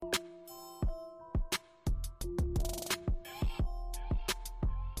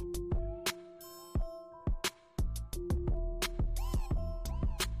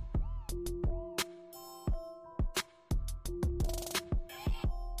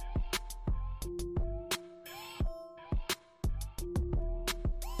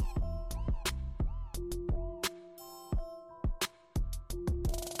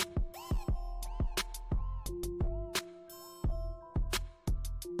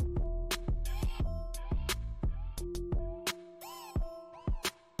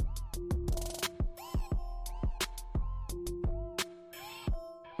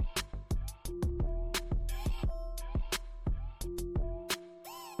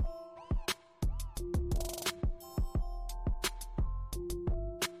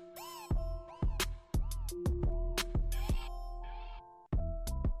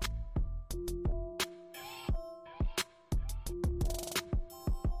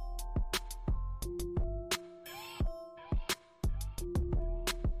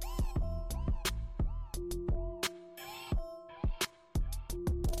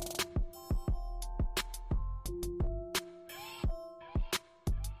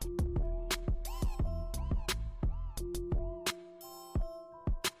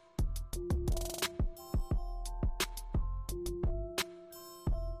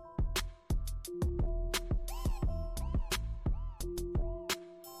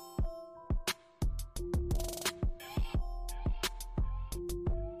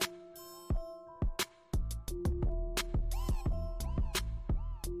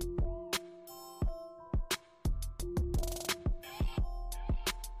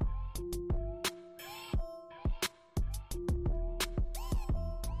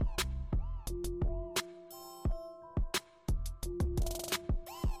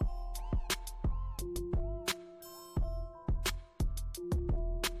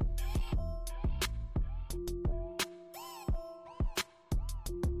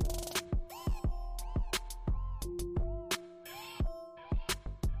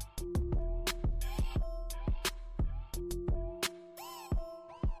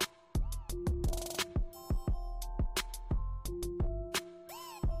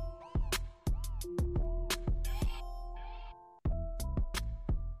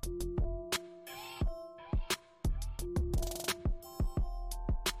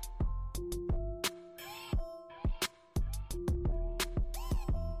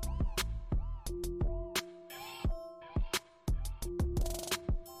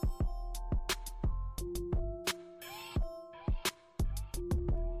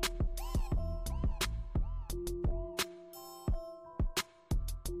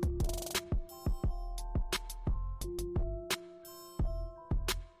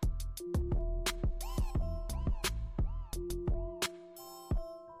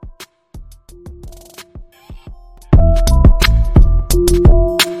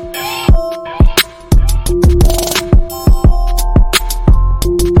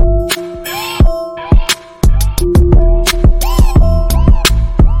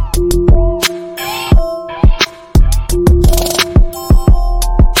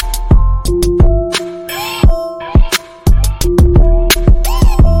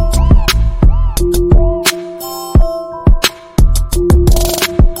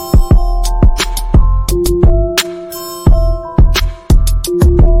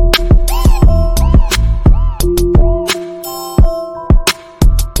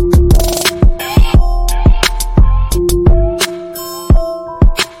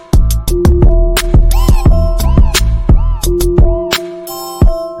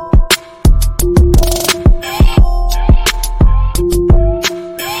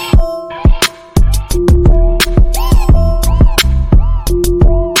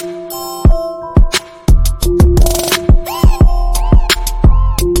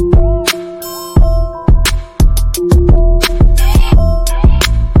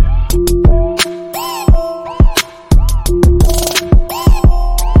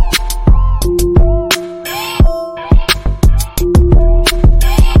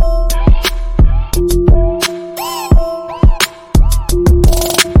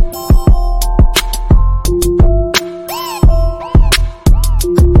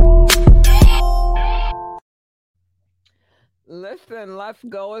Listen, let's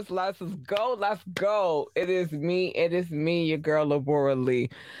go. Let's go. Let's go. It is me. It is me, your girl, Labora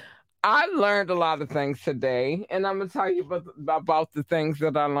Lee. I learned a lot of things today, and I'm going to tell you about the things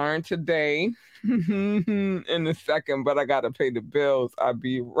that I learned today in a second, but I got to pay the bills. I'll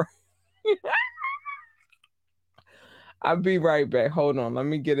be right back. Hold on. Let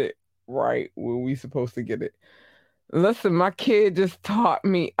me get it right where we supposed to get it. Listen, my kid just taught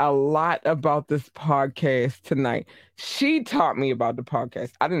me a lot about this podcast tonight. She taught me about the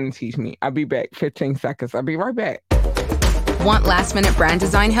podcast. I didn't teach me. I'll be back. 15 seconds. I'll be right back. Want last-minute brand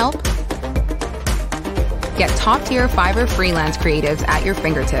design help? Get top-tier Fiverr freelance creatives at your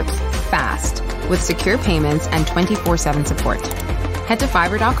fingertips fast with secure payments and 24/7 support. Head to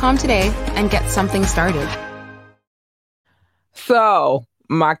Fiverr.com today and get something started. So,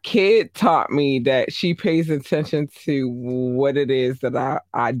 my kid taught me that she pays attention to what it is that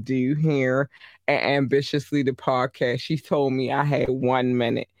I do here at Ambitiously the podcast. She told me I had 1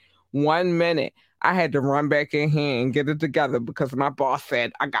 minute. 1 minute. I had to run back in here and get it together because my boss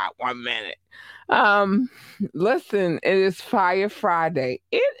said I got 1 minute. Listen, it is Fire Friday.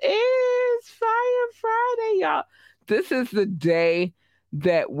 It is Fire Friday, y'all. This is the day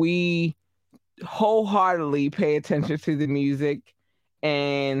that we wholeheartedly pay attention to the music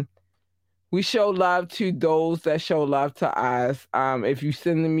and we show love to those that show love to us. If you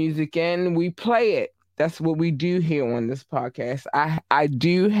send the music in, we play it. That's what we do here on this podcast. I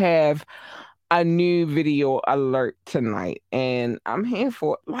do have a new video alert tonight, and I'm here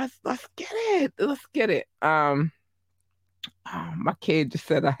for it. Let's get it. Let's get it. My kid just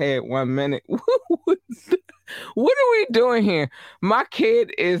said I had 1 minute. What are we doing here? My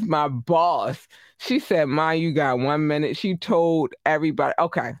kid is my boss. She said, Ma, you got 1 minute. She told everybody.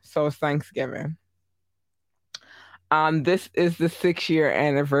 Okay, so it's Thanksgiving. This is the 6-year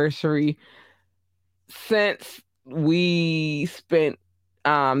anniversary since we spent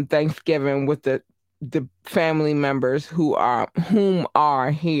Thanksgiving with the family members whom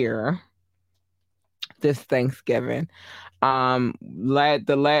are here this Thanksgiving.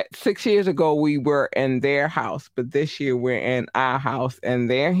 6 years ago we were in their house, but this year we're in our house and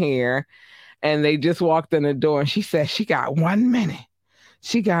they're here, and they just walked in the door and she said she got 1 minute.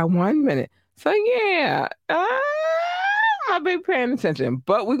 She got 1 minute. So yeah, I've been paying attention,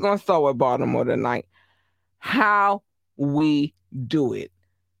 but we're gonna start with Baltimore tonight. How we do it.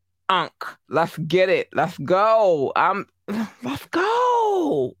 Let's get it. Let's go. Let's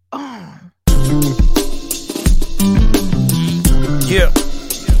go. Yeah.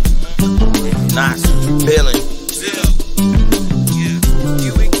 Nice feeling.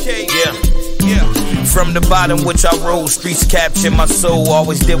 Yeah. From the bottom which I rose, streets captured my soul.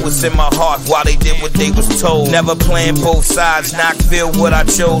 Always did what's in my heart while they did what they was told. Never playing both sides, Knoxville what I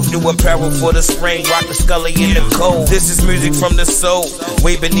chose. New apparel for the spring, rock the Scully in the cold. This is music from the soul,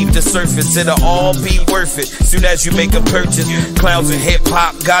 way beneath the surface. It'll all be worth it, soon as you make a purchase. Clowns and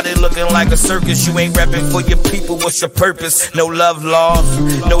hip-hop, got it looking like a circus. You ain't rapping for your people, what's your purpose? No love lost,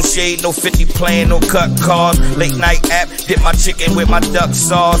 no shade, no 50 playing, no cut cars. Late night app, dip my chicken with my duck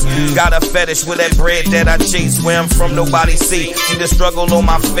sauce. Got a fetish with that bread that I chase. Where I'm from, nobody see the struggle on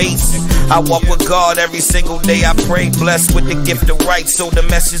my face. I walk with God every single day. I pray, blessed with the gift of right, so the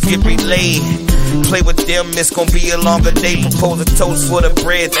message get relayed. Play with them, it's gonna be a longer day. Propose a toast for the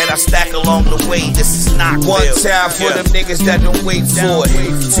bread that I stack along the way. This is not one time for them niggas that don't wait for it.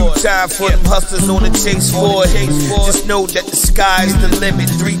 2 times for them hustlers on the chase for it. Just know that the sky's the limit.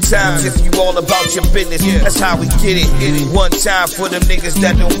 3 times if you all about your business. That's how we get it. 1 time for them niggas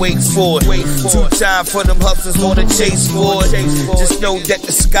that don't wait for it. 2 times for them hustlers on the chase for it. Just know that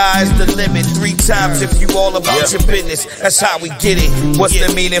the sky's the limit. 3 times if you all about your business. That's how we get it. What's the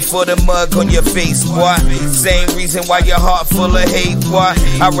meaning for the mug on your face, boy? Same reason why your heart full of hate, boy.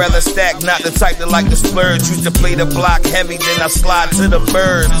 I'd rather stack, not the type that like to splurge. Used to play the block heavy, then I slide to the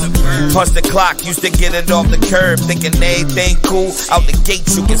birds. Punch the clock, used to get it off the curb. Thinking everything cool, out the gate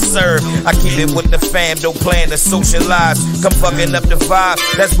you can serve. I keep it with the fam, don't plan to socialize. Come fucking up the vibe,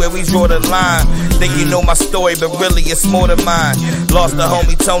 that's where we draw the line. Think you know my story, but really it's more than mine. Lost the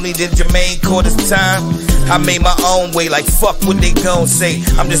homie Tony, then Jermaine caught his time. I made my own way, like fuck what they gon' say.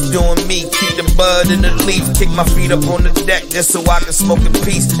 I'm just doing me, keep the bud in the leaf. Kick my feet up on the deck just so I can smoke in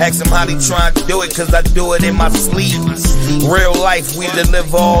peace. Ask them how they tryin' to do it, cause I do it in my sleep. Real life, we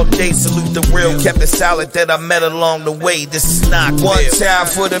deliver all day. Salute the real, kept it solid that I met along the way. This is not 1 time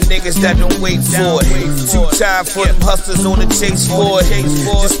for them niggas that don't wait for it. 2 times for them hustlers on the chase for it.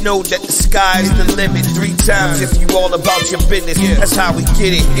 Just know that the sky's the limit. 3 times if you all about your business. That's how we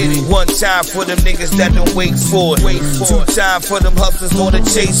get it. 1 time for them niggas that don't wait wait for it. Two time for them hustlers on the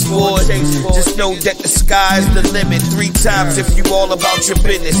chase for it. Just know that the sky's the limit. 3 times if you all about your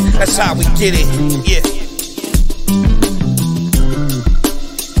business. That's how we get it. Yeah.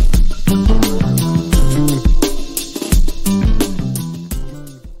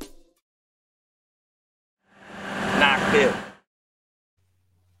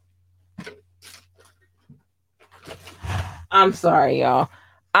 I'm sorry, y'all.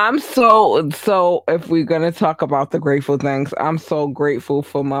 I'm so if we're gonna talk about the grateful things, I'm so grateful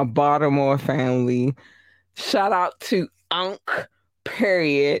for my Baltimore family. Shout out to Unc,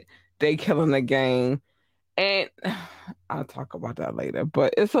 period. They killing the game. And I'll talk about that later.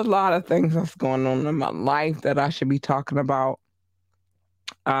 But it's a lot of things that's going on in my life that I should be talking about.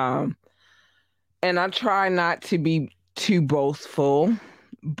 And I try not to be too boastful,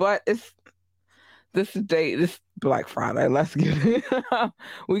 but this Black Friday. Let's get it.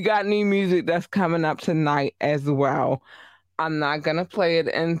 We got new music that's coming up tonight as well. I'm not gonna play it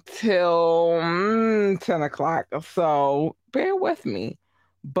until 10 o'clock, so bear with me.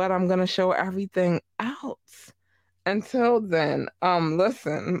 But I'm gonna show everything out. Until then,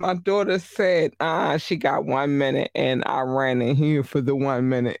 listen, my daughter said she got 1 minute and I ran in here for the 1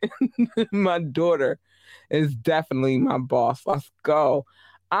 minute. My daughter is definitely my boss. Let's go.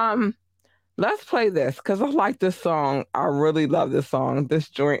 Let's play this because I like this song. I really love this song. This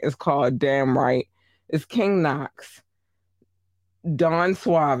joint is called Damn Right. It's King Knox, Don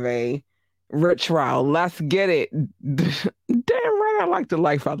Suave, Rich Rao. Let's get it. Damn right I like the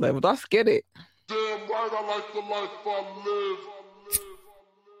life I live. Let's get it. Damn right I like the life I live.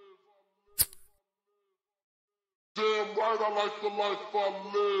 Damn right I like the life I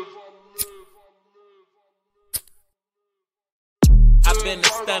live. I've been a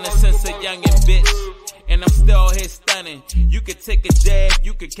stunner since a youngin' bitch, and I'm still here stunning. You could take a jab,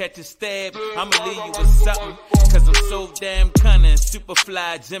 you could catch a stab. I'ma leave you with something, cause I'm so damn cunning.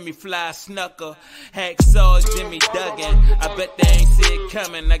 Superfly, Jimmy Fly, Snucker, Hacksaw, Jimmy Duggan. I bet they ain't see it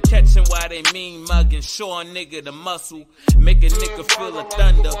coming. I catch 'em while they mean mugging. Show a nigga the muscle, make a nigga feel the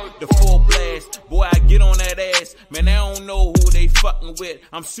thunder, the full blast. Boy, I get on that ass, man, I don't know who they fucking with.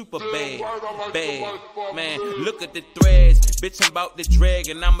 I'm super bad, bad. Man, look at the threads, bitch, I'm about to drag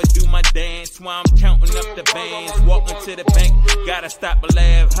and I'ma do my dance while I'm counting up the bands. Walking to the bank, gotta stop and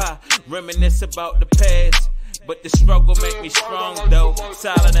laugh, huh? Reminisce about the past. But the struggle make me strong though,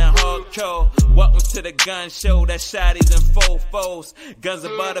 solid and hardcore. Welcome to the gun show, that shotties and fofos. Guns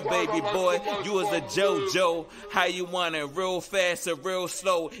of butter, baby boy, you was a JoJo. How you want it, real fast or real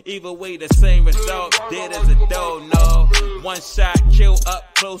slow? Either way, the same result, dead as a dough, no. One shot, kill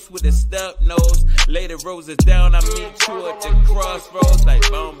up close with a stub nose. Lay the roses down, I meet you at the crossroads. Like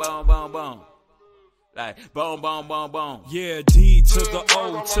boom, boom, boom, boom. Like boom, boom, boom, boom. Yeah, D to the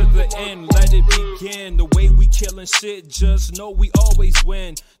O to the N, let it begin. The way we killing shit, just know we always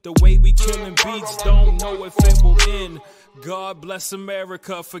win. The way we killing beats, don't know if it will end. God bless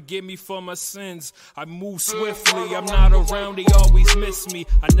America, forgive me for my sins. I move swiftly, I'm not around, they always miss me.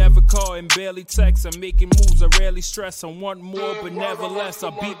 I never call and barely text, I'm making moves, I rarely stress. I want more, but never less.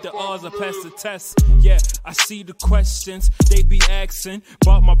 I beat the odds, I pass the test. Yeah, I see the questions, they be asking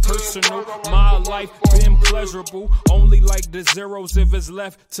about my personal. My life been pleasurable, only like the zeros if it's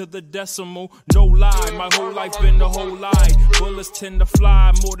left to the decimal. No lie, my whole life been the whole lie. Bullets tend to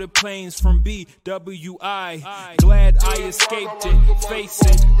fly more than planes from BWI. Glad I escaped it, face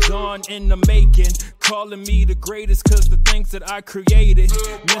it, gone in the making. Calling me the greatest cause the things that I created.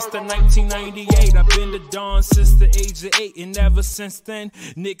 Mr. 1998, I've been the Don since the age of 8. And ever since then,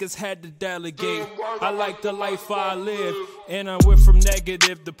 niggas had to delegate. I like the life I live, and I went from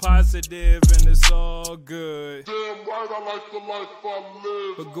negative to positive, and it's all good. Damn right I like the life I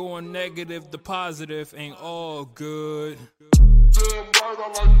live. But going negative to positive ain't all good. Damn right I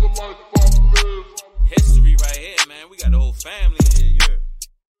like the life I live. History right here, man. We got the whole family here, you heard?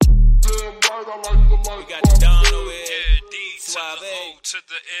 Damn right I like the life. We got the Don over here, Yeah, D to Suave. the O to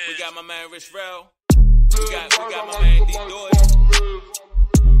the N. We got my man Rich Rell. We got my man D Doyle.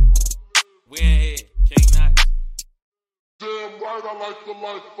 We in here, King Knox. Damn right I like the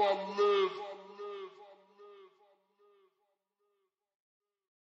life I live.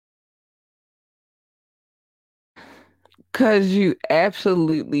 Because you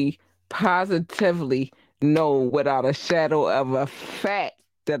absolutely, positively know without a shadow of a fact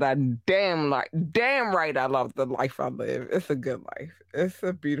that I damn right I love the life I live. It's a good life. It's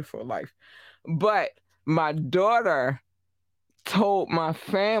a beautiful life. But my daughter told my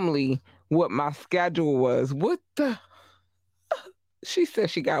family what my schedule was. What the? She said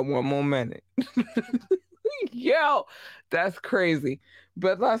she got 1 more minute. Yo, that's crazy.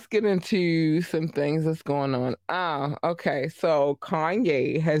 But let's get into some things that's going on. Okay. So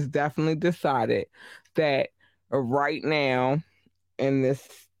Kanye has definitely decided that right now in this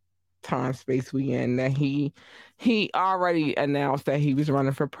time space we in, that he already announced that he was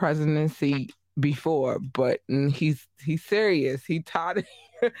running for presidency before, but he's serious. He tired of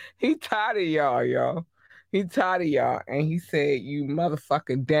y'all. He tired of y'all. And he said, you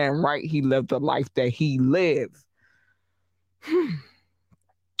motherfucker, damn right he lived the life that he lives.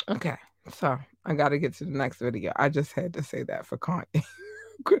 Okay, so I got to get to the next video. I just had to say that for Kanye.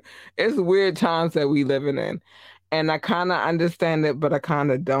 It's weird times that we living in. And I kind of understand it, but I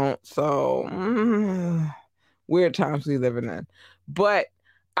kind of don't. So, weird times we living in. But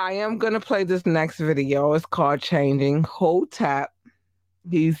I am going to play this next video. It's called Changing. Hotep.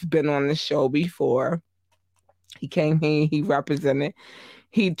 He's been on the show before. He came here, he represented.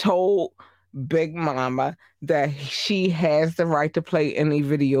 He told Big Mama that she has the right to play any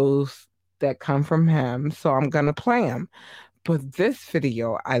videos that come from him. So I'm going to play them. But this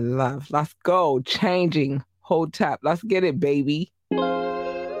video I love. Let's go. Changing. Hotep. Let's get it, baby.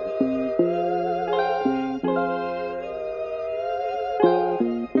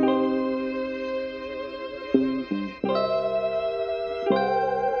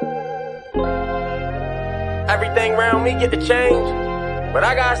 Everything around me get to change, but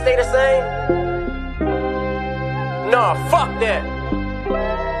I gotta stay the same. Nah, fuck that.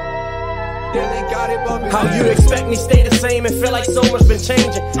 How you expect me stay the same and feel like so much been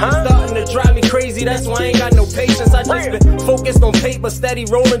changing? Huh? Starting to drive me crazy, that's why I ain't got no patience. I just been focused on paper, steady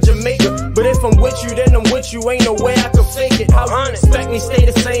rolling Jamaica. But if I'm with you, then I'm with you, ain't no way I can fake it. How you expect me stay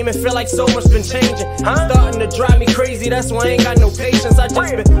the same and feel like so much been changing? Starting to drive me crazy, that's why I ain't got no patience. I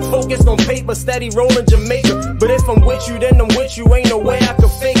just been focused on paper, steady rolling Jamaica. But if I'm with you, then I'm with you, ain't no way I can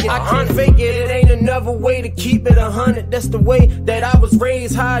fake it. I can't fake it, it ain't another way to keep it 100. That's the way that I was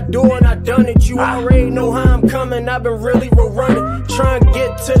raised, how I do and I done it. You already know how I'm coming, I've been really running. Trying to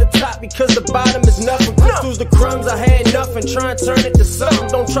get to the top because the bottom is nothing. Crystals the crumbs, I had nothing. Trying to turn it to something.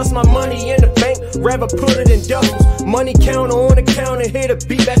 Don't trust my money in the bank, rather put it in duffels. Money counter on the counter, hit a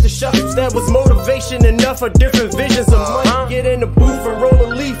beat back to shuffles. That was motivation enough for different visions of money. Get in the booth and roll a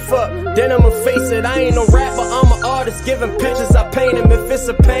leaf up, then I'ma face it. I ain't no rapper, I'm an artist, giving pictures, I paint them. If it's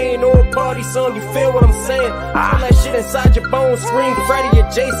a pain or a party song, you feel what I'm saying. Feel that shit inside your bones, scream Freddy or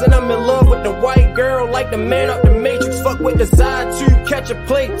Jason. I'm in love with the white girl, like the man up the Matrix. Fuck with the side to catch a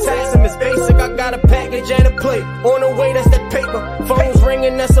plate. Tax him is basic, I got a package and a plate. On the way, that's that paper. Phones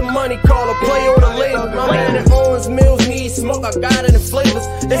ringing, that's some money. Call a play on the label. My man at Owens Mills needs smoke, I got it in flavors.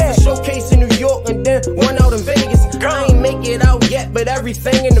 It's a showcase in New York and then one out in Vegas. I ain't make it out yet, but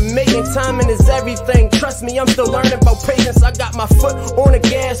everything in the making. Timing is everything. Trust me, I'm still learning about patience. I got my foot on the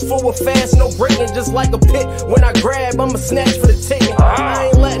gas, forward fast, no braking. Just like a pit, when I grab, I'ma snatch for the ticket. I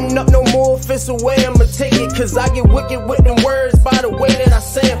ain't letting up no more. If it's away, I'ma take it. Cause I get wicked with them words by the way that I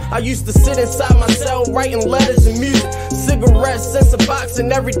say them. I used to sit inside my cell writing letters and music. Cigarettes, sense of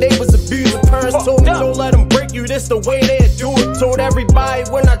boxing, every day was abusing. Parents told me don't let them break you, this the way they do it. Told everybody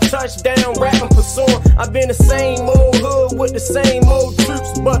when I touched down, rapping for sore. I've been the same old hood with the same old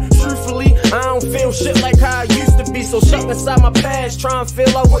troops. But truthfully, I don't feel shit like how I used to be. So stuck inside my past, trying to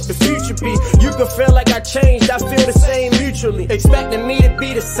feel out what the future be. You can feel like I changed, I feel the same mutually. Expecting me to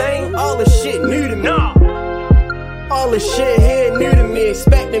be the same, all this shit new to me. All this shit here new to me.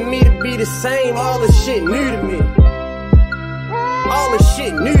 Expecting me to be the same, all this shit new to me. All this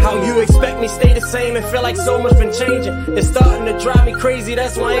shit new. How you expect me stay the same and feel like so much been changing? It's starting to drive me crazy,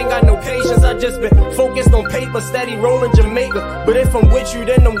 that's why I ain't got no patience. I just been focused on paper, steady rolling Jamaica. But if I'm with you,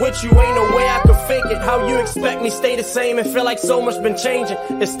 then I'm with you, ain't no way I can fake it. How you expect me stay the same and feel like so much been changing?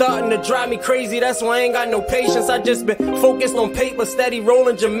 It's starting to drive me crazy, that's why I ain't got no patience. I just been focused on paper, steady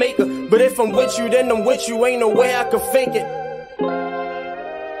rolling Jamaica. But if I'm with you, then I'm with you, ain't no way I can fake it.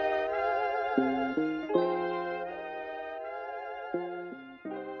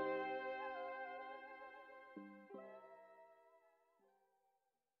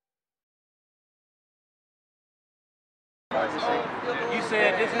 You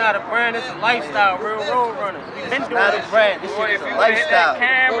said this not a brand, it's a lifestyle, Real Road Runners. We been doing not a brand, this shit is a lifestyle.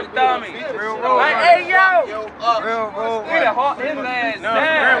 Camera dummy, Real Road Runners. Hey yo! Real Road We done hawk his ass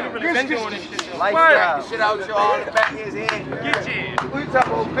down. We really been doing this shit. Lifestyle. Get shit out y'all in the back of his head. Get you. We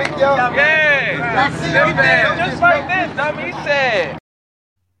talking about big yo. Yeah. Just like this, dummy, he said.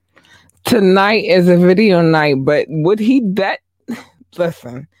 Tonight is a video night, but would he that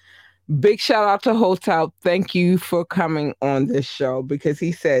listen? Big shout out to Hotep. Thank you for coming on this show because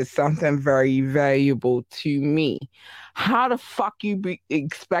he said something very valuable to me. How the fuck you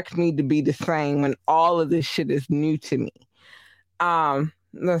expect me to be the same when all of this shit is new to me?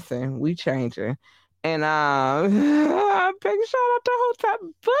 Listen, we changing. And big shout out to Hotep.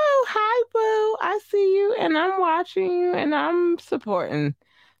 Boo, hi Boo. I see you and I'm watching you and I'm supporting.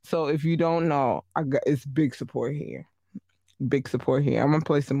 So if you don't know, it's big support here. Big support here. I'm gonna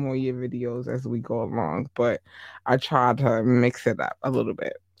play some more of your videos as we go along, but I try to mix it up a little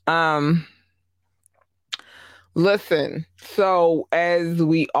bit. Listen, so as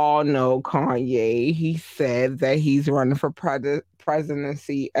we all know, Kanye, he said that he's running for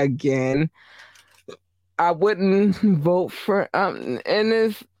presidency again. I wouldn't vote for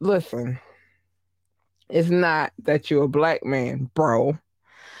and listen, it's not that you're a black man, bro.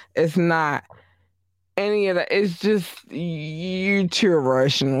 It's not any of that. It's just you're too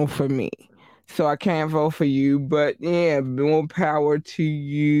irrational for me. So I can't vote for you. But yeah, more power to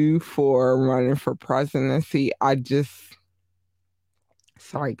you for running for presidency.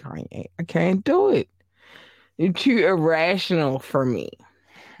 Sorry, Kanye. I can't do it. You're too irrational for me.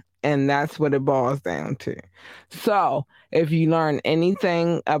 And that's what it boils down to. So if you learn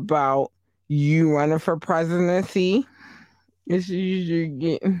anything about you running for presidency,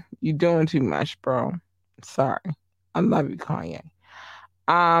 you're doing too much, bro. Sorry. I love you, Kanye.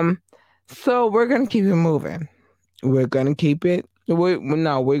 So we're gonna keep it moving. We're gonna keep it. We're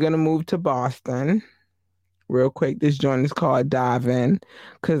gonna move to Boston real quick. This joint is called Dive In,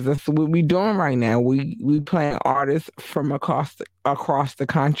 because that's what we're doing right now. We playing artists from across the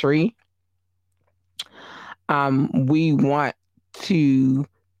country. We want to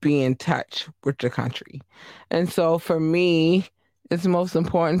be in touch with the country. And so for me, it's most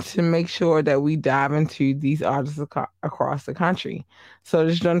important to make sure that we dive into these artists across the country. So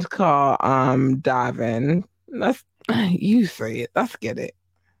this joint's called Dive In. You say it. Let's get it.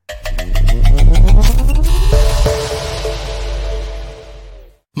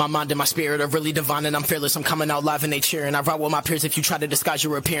 My mind and my spirit are really divine and I'm fearless. I'm coming out live and they cheering. I ride with my peers. If you try to disguise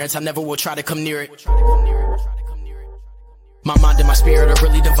your appearance, I never will try to come near it. My mind and my spirit are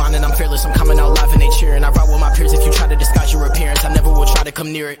really divine and I'm fearless. I'm coming out live and they cheering. I ride with my peers. If you try to disguise your appearance, I never will try to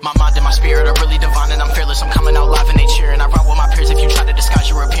come near it. My mind and my spirit are really divine and I'm fearless. I'm coming out live and they cheering. I ride with my peers. If you try to disguise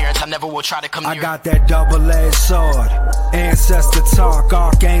your appearance, I never will try to come near it. I got that double-edged sword. Ancestor talk,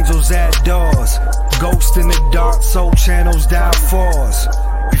 archangels at doors. Ghost in the dark, soul channels down fours.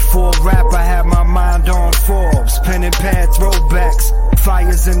 Before rap, I had my mind on Forbes. Pen and pad throwbacks,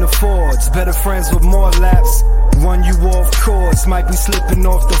 fires in the Fords. Better friends with more laps. Run you off course, might be slipping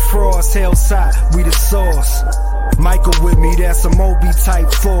off the frost. Hillside, we the source. Michael with me, that's a Moby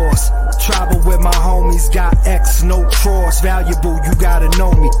type force. Tribal with my homies, got X, no cross. Valuable, you gotta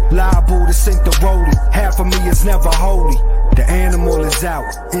know me. Liable to sink the rollie. Half of me is never holy. The animal is out,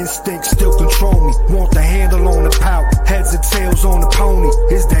 instinct still control me. Want the handle on the pout, heads and tails on the pony.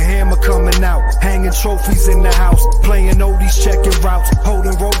 Is the hammer coming out? Hanging trophies in the house, playing oldies, checking routes,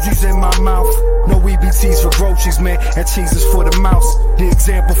 holding rosies in my mouth. No EBTs for groceries, man, and cheeses for the mouse. The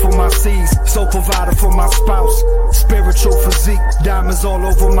example for my C's, sole provider for my spouse. Spiritual physique, diamonds all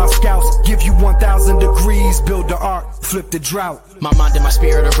over my scouts. Give you 1,000 degrees, build the ark, flip the drought. My mind and my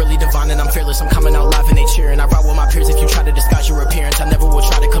spirit are really divine and I'm fearless. I'm coming out live and they cheering. I ride with my peers. If you try to disguise your appearance, I never will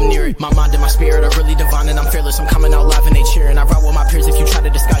try to come near it. My mind and my spirit are really divine and I'm fearless. I'm coming out live and they cheering. I ride with my peers. If you try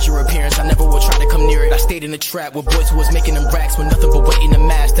to disguise your appearance, I never will try to come near it. I stayed in the trap with boys who was making them racks with nothing but weight in the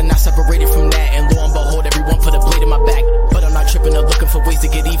mask. Then I separated from that and lo and behold, everyone put a blade in my back. But I'm not tripping or looking for ways to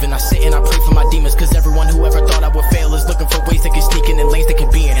get even. I sit and I pray for my demons, cause everyone who ever thought I would fail is looking for ways they can sneak in and lanes they can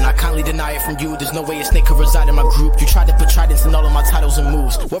be in. And I kindly deny it from you. There's no way a snake could reside in my group. You tried to put tridents in all of my titles and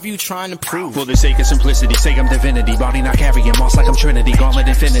moves. What were you trying to prove? For the sake of simplicity, say I'm divinity. Body not carrying moss like I'm Trinity. Gauntlet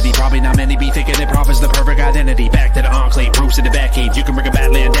infinity, probably not many be thinking it proffers the perfect identity. Back to the enclave, proofs in the back cave. You can bring a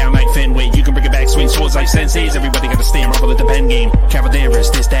badland down like Fenway. You can bring it back, swing swords like senseis. Everybody got to stand rumble at the pen game.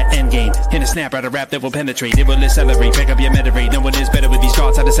 Cavaliers, this that end game. In a snap out a rap that will penetrate. It will accelerate, pick up your meta rate. No one is better with these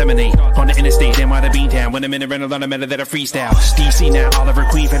thoughts I disseminate. On the interstate, then why the bean town. When I'm in a rental on a meta that I freestyle. DC now, Oliver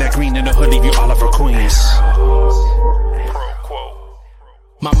Queen for that green in the hood, leave you Oliver Queens.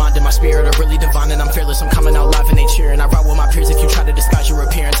 My mind and my spirit are really divine and I'm fearless. I'm coming out live and they cheering. I ride with my peers. If you try to disguise your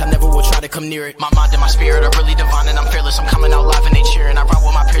appearance, I never will try to come near it. My mind and my spirit are really divine and I'm fearless. I'm coming out live and they cheering. I ride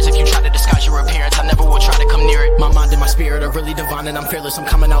with my peers. If you try to disguise your appearance, I never will try to come near it. My mind and my spirit are really divine and I'm fearless. I'm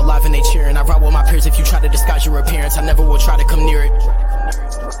coming out live and they cheering. I ride with my peers. If you try to disguise your appearance, I never will try to come near it.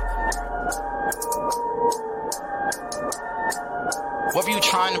 What were you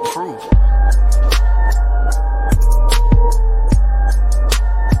trying to prove?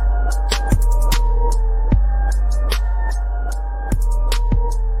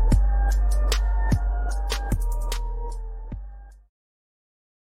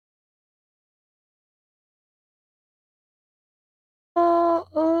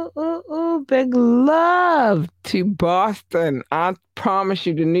 big love to Boston. I promise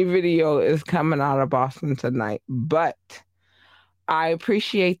you the new video is coming out of Boston tonight. But I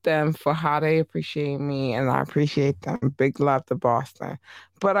appreciate them for how they appreciate me, and I appreciate them. Big love to Boston.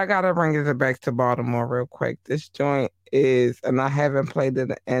 But I got to bring it back to Baltimore real quick. This joint is, and I haven't played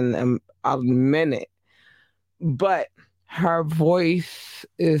it in a minute, but her voice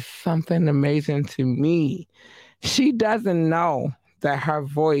is something amazing to me. She doesn't know that her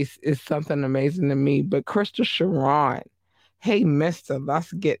voice is something amazing to me, but Crystal Sharon, hey, mister,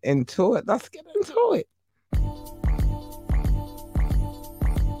 let's get into it. Let's get into it.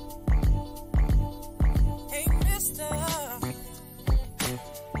 Hey, mister, I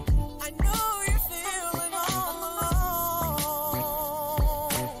know you're feeling all alone.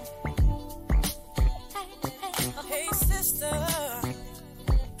 Hey, sister,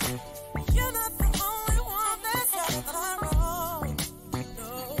 you're not the only one that's out of road.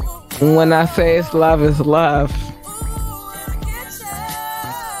 When I say it's love.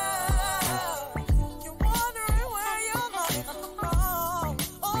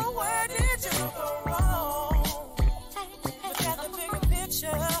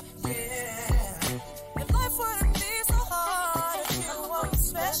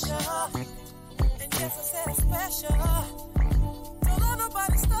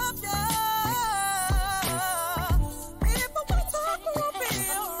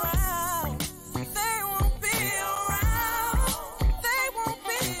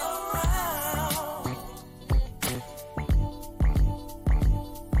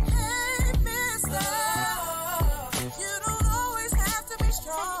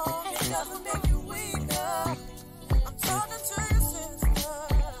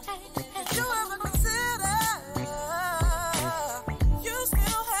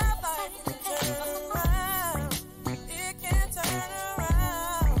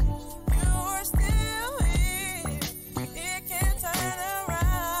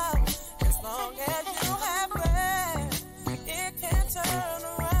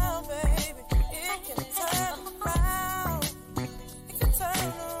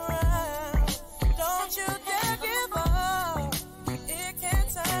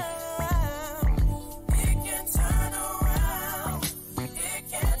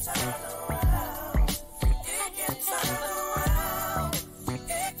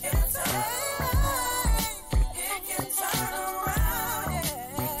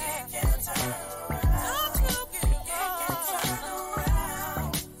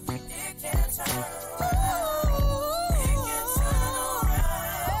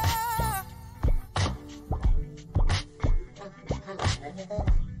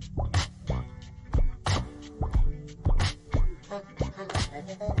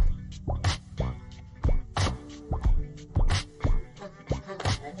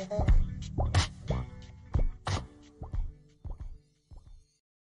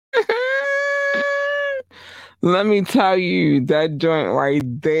 Let me tell you, that joint right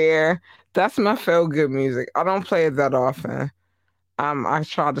there, that's my feel-good music. I don't play it that often. I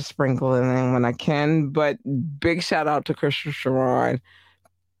try to sprinkle it in when I can, but big shout out to Crystal Sharon.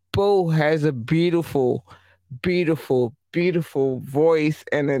 Boo has a beautiful, beautiful, beautiful voice,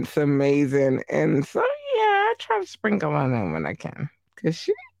 and it's amazing. And so, yeah, I try to sprinkle on it when I can. Cause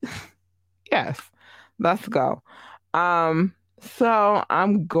she, yes, let's go. So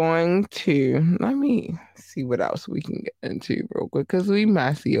I'm going to, let me see what else we can get into real quick, because we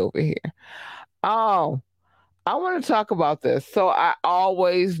messy over here. Oh, I want to talk about this. So I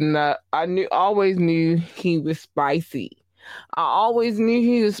always knew he was spicy. I always knew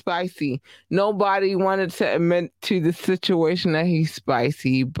he was spicy. Nobody wanted to admit to the situation that he's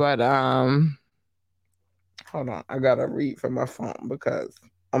spicy, but hold on, I gotta read from my phone because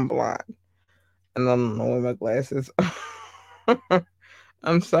I'm blind and I don't know where my glasses are.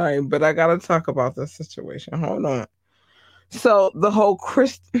 I'm sorry, but I gotta talk about this situation. Hold on. So the whole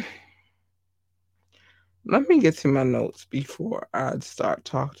let me get to my notes before I start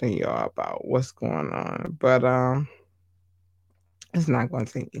talking to y'all about what's going on. But it's not going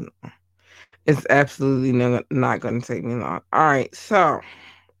to take me long. It's absolutely not going to take me long. All right, so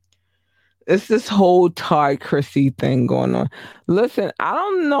it's this whole Ty Chrissy thing going on. Listen, I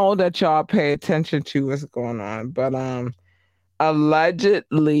don't know that y'all pay attention to what's going on, but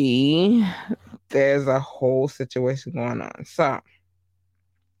allegedly there's a whole situation going on. So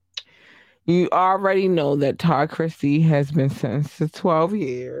you already know that Ty Chrissy has been sentenced to 12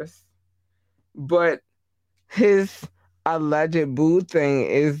 years, but his alleged boo thing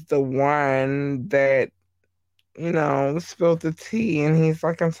is the one that, spilled the tea, and he's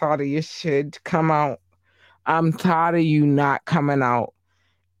like, I'm tired of your shit. Come out. I'm tired of you not coming out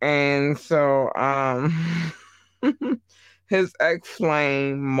And so his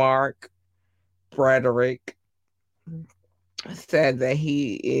ex-flame, Mark Broderick, said that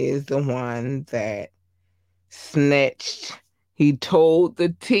he is the one that snitched. He told the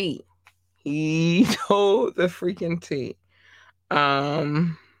tea. He told the freaking tea.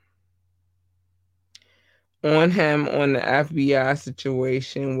 On him, on the FBI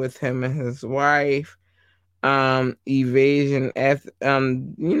situation with him and his wife. Evasion, they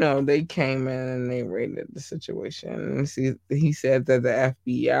came in and they raided the situation. He said that the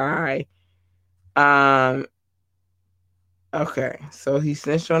FBI, okay, so he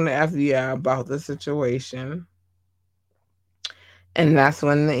snitched on the FBI about the situation. And that's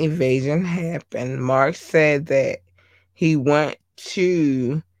when the evasion happened. Mark said that he went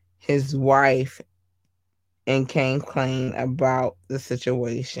to his wife and came clean about the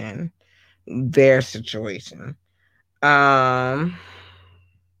situation, their situation.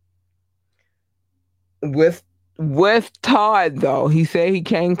 With Todd, though, he said he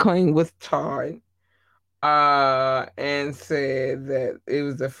came clean with Todd, and said that it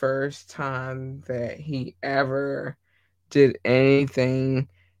was the first time that he ever did anything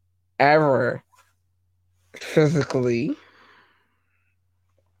ever physically.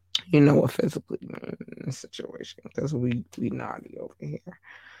 You know what physically means in this situation, because we naughty over here.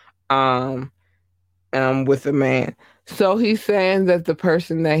 With a man. So he's saying that the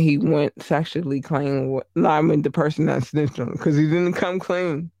person that he went sexually clean with, the person that snitched on him, because he didn't come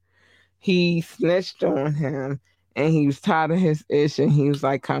clean. He snitched on him and he was tired of his ish and he was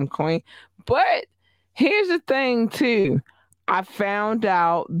like, come clean. But here's the thing too. I found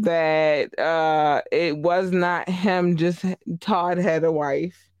out that it was not him, just Todd had a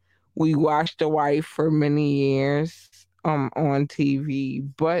wife. We watched the wife for many years on TV,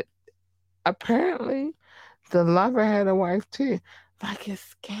 but apparently the lover had a wife too. Like, it's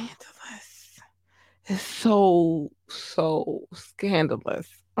scandalous. It's so scandalous.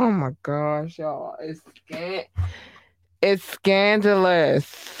 Oh my gosh, y'all. It's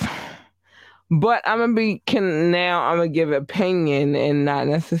scandalous. But I'm gonna give opinion and not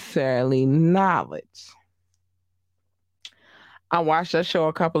necessarily knowledge. I watched that show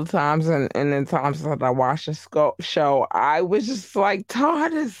a couple of times, and in times that I watched the show, I was just like,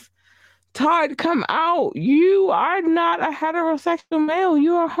 Todd, come out. You are not a heterosexual male.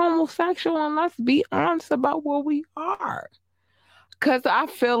 You are homosexual, and let's be honest about what we are. Because I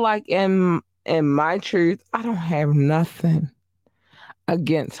feel like in my truth, I don't have nothing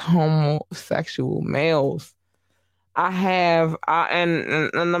against homosexual males. And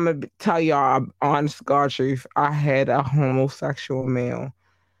I'm gonna tell y'all honest God truth. I had a homosexual male.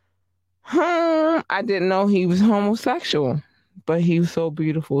 I didn't know he was homosexual, but he was so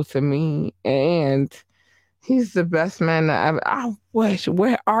beautiful to me, and he's the best man that ever. I wish.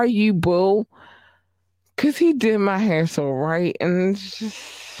 Where are you, boo? Cause he did my hair so right, and it's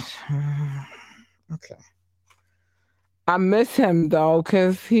just okay. I miss him though,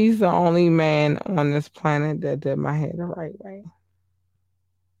 cause he's the only man on this planet that did my hair the right way.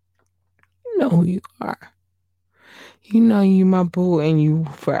 You know who you are. You know you my boo, and you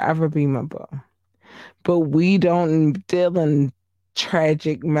forever be my boo. But we don't deal in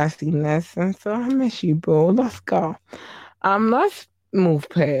tragic messiness, and so I miss you, boo. Let's go. Let's move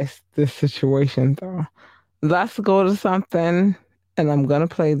past this situation though. Let's go to something. And I'm going to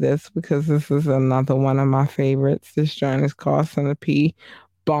play this because this is another one of my favorites. This joint is called Centipede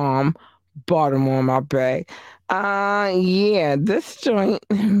Bomb. Baltimore on my back. Yeah, this joint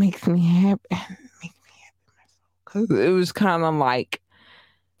makes me happy. Because it was kind of like,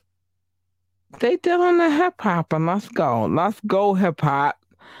 they doing the hip-hop, and let's go. Let's go, hip-hop.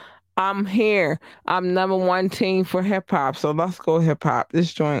 I'm here. I'm number one team for hip-hop, so let's go, hip-hop.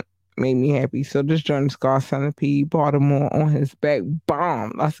 This joint made me happy. So this joint is called Centipede, Baltimore on his back.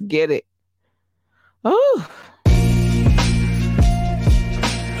 Bomb. Let's get it. Oh.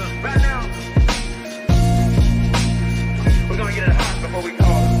 Right now, we're gonna get it hot before we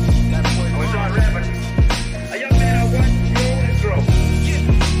call it. And we start rapping. A young man I watch grow and grow.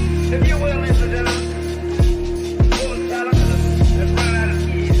 If you will, listen down. Full of talent and run out of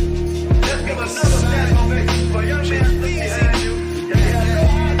years. Let's give another stand ovation for a young man behind you.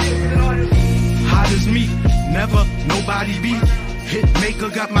 Hot as me, never nobody beat. Hit maker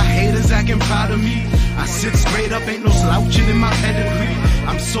got my haters acting proud of me. I sit straight up, ain't no slouching in my pedigree.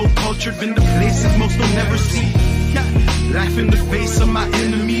 I'm so cultured, been to places most don't never see. Laugh in the face of my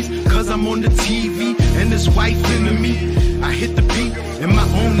enemies, cause I'm on the TV and this wife into me. I hit the beat in my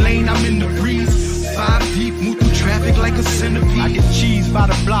own lane, I'm in the breeze. 5 deep, move through traffic like a centipede. I get cheese by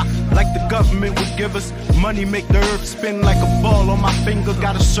the block, like the government would give us. Money make the earth spin like a ball on my finger.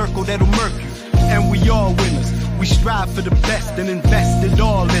 Got a circle that'll murk you, and we all winners. We strive for the best and invest it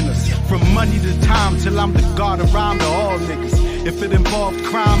all in us. From money to time till I'm the god of rhyme to all niggas. If it involved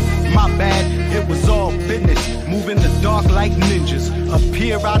crime, my bad, it was all business. Move in the dark like ninjas,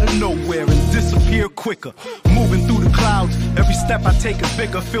 appear out of nowhere and disappear quicker. Moving through the clouds, every step I take is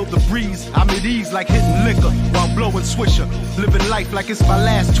bigger. Feel the breeze, I'm at ease like hitting liquor while blowing swisher. Living life like it's my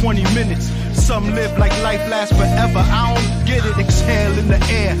last 20 minutes. Some live like life lasts forever. I don't get it, exhale in the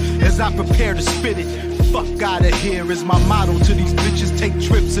air as I prepare to spit it. Fuck out of here is my motto to these bitches. Take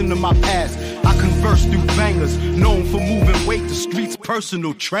trips into my past. I converse through bangers, known for moving weight, the streets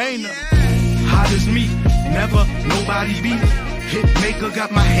personal trainer. Hot as me, never nobody beat. Hit maker,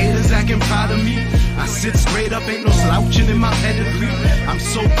 got my haters acting proud of me. I sit straight up, ain't no slouching in my pedigree. I'm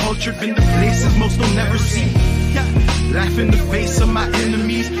so cultured, been to places most don't never see. Yeah. Laugh in the face of my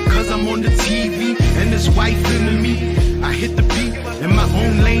enemies, cause I'm on the TV and this wife into me. I hit the beat, in my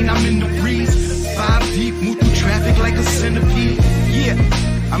own lane, I'm in the breeze. 5 deep, move through traffic like a centipede. Yeah,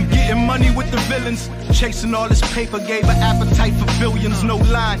 I'm getting money with the villains. Chasing all this paper, gave an appetite for billions, no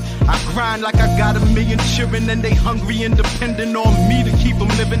line. I grind like I got 1 million children and they hungry and depending on me to keep them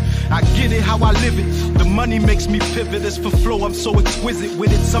living. I get it how I live it. The money makes me pivot. As for flow, I'm so exquisite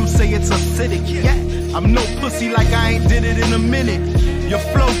with it. Some say it's acidic. Yeah, I'm no pussy like I ain't did it in a minute. Your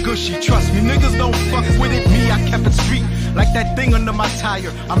flow gushy, trust me, niggas don't fuck with it. Me, I kept it street, like that thing under my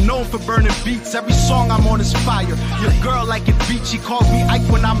tire. I'm known for burning beats, every song I'm on is fire. Your girl like it beat, she calls me Ike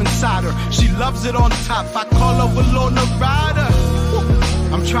when I'm inside her. She loves it on top, I call her Walona Rider.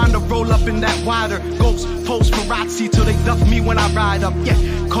 I'm trying to roll up in that wider. Ghost post Parazzi till they duck me when I ride up. Yeah,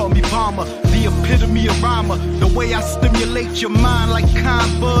 call me Bomber, the epitome of rhymer. The way I stimulate your mind like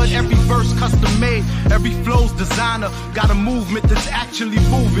Con Bud. Every verse custom made, every flow's designer. Got a movement that's actually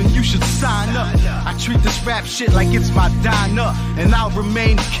moving, you should sign up. I treat this rap shit like it's my diner, and I'll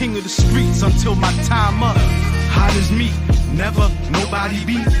remain king of the streets until my time up. Hot as me, never nobody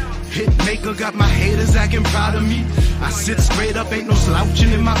beat. Hit maker, got my haters acting proud of me. I sit straight up, ain't no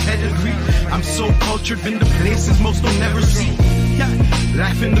slouching in my pedigree. I'm so cultured, been to places most don't never see. Yeah.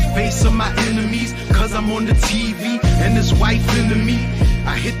 Laugh in the face of my enemies, cause I'm on the TV and this wife into me.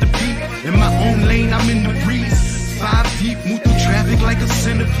 I hit the beat, in my own lane, I'm in the breeze. 5 deep, move through traffic like a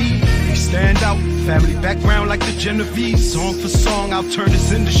centipede. We stand out, family background like the Genovese. Song for song, I'll turn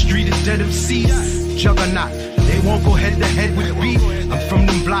this industry to dead MCs. Juggernaut, they won't go head to head with me. I'm from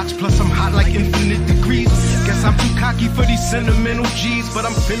them blocks, plus I'm hot like infinite degrees. Guess I'm too cocky for these sentimental G's, but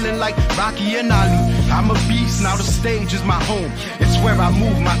I'm feeling like Rocky and Ali. I'm a beast, now the stage is my home. It's where I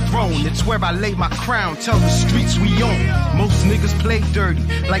move my throne, it's where I lay my crown. Tell the streets we own. Most niggas play dirty,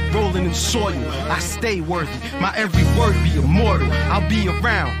 like rolling in soil. I stay worthy, my every word be immortal. I'll be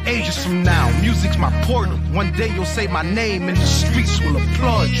around, ages from now, music's my portal. One day you'll say my name and the streets will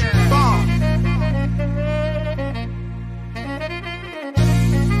applaud you. Bomb.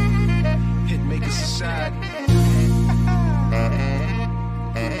 Society.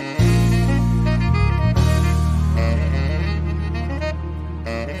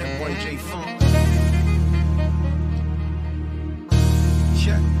 That boy J Funk.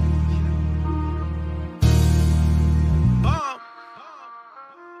 Yeah. Bomb.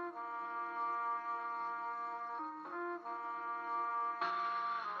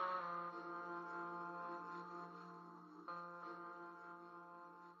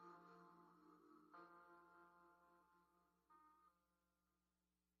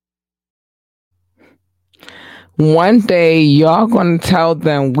 One day, y'all gonna tell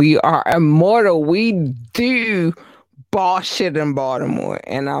them we are immortal. We do boss shit in Baltimore.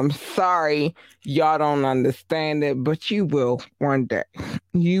 And I'm sorry y'all don't understand it, but you will one day.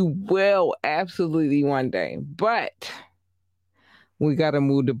 You will absolutely one day. But we gotta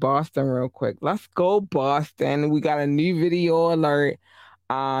move to Boston real quick. Let's go, Boston. We got a new video alert.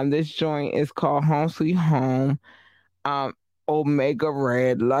 This joint is called Home Sweet Home. Omega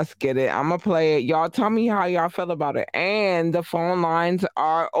Red. Let's get it. I'm gonna play it. Y'all tell me how y'all feel about it. And the phone lines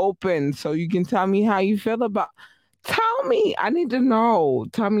are open, so you can tell me how you feel about. Tell me. I need to know.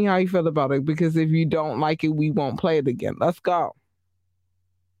 Tell me how you feel about it, because if you don't like it, we won't play it again. Let's go.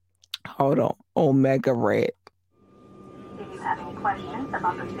 Hold on. Omega Red. If you have any questions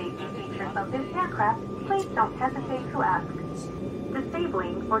about the safety features of this aircraft, please don't hesitate to ask.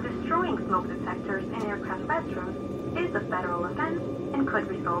 Disabling or destroying smoke detectors in aircraft restrooms is a federal offense and could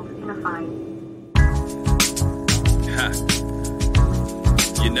result in a fine.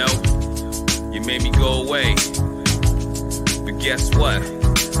 You know, you made me go away. But guess what?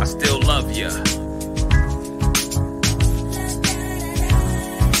 I still love you.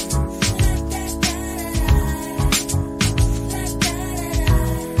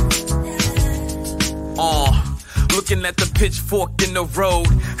 looking at the pitchfork in the road.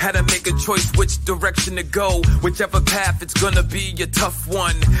 Had to make a choice which direction to go. Whichever path, it's gonna be a tough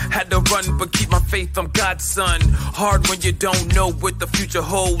one. Had to run, but keep my faith, I'm God's son. Hard when you don't know what the future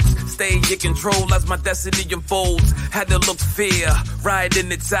holds. Stay in control as my destiny unfolds. Had to look fear right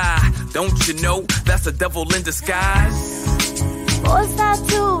in its eye. Don't you know that's a devil in disguise? Forced out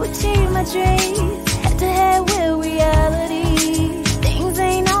to achieve my dreams, head to head with reality. Things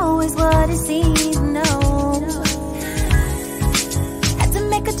ain't always what it seems, no. Had to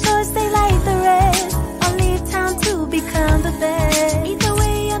make a choice, stay like the rest, or leave town to become the best. Either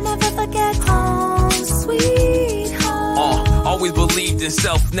way, I'll never forget home, sweet home. Always believed in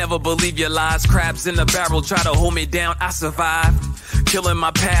self, never believe your lies. Crabs in the barrel try to hold me down, I survived. Killing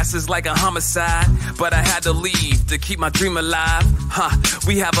my past is like a homicide, but I had to leave to keep my dream alive.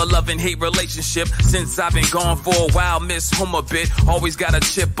 We have a love and hate relationship since I've been gone for a while. Miss home a bit, always got a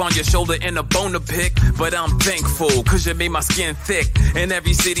chip on your shoulder and a bone to pick. But I'm thankful, cause you made my skin thick. In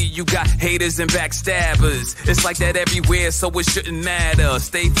every city you got haters and backstabbers. It's like that everywhere, so it shouldn't matter.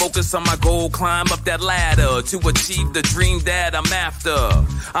 Stay focused on my goal, climb up that ladder to achieve the dream that I'm after.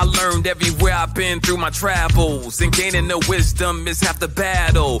 I learned everywhere I've been through my travels, and gaining the wisdom is half the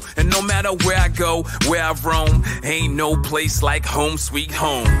battle. And no matter where I go, where I roam, ain't no place like home sweet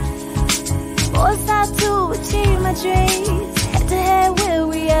home. Forced out to achieve my dreams, head to head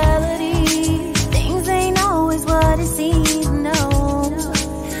with reality. Things ain't always what it seems, no.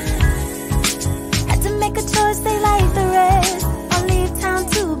 Had to make a choice, stay like the rest, or leave town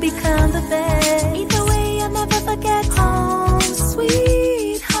to become the best. Either way, I'll never forget home,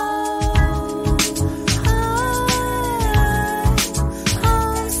 sweet home.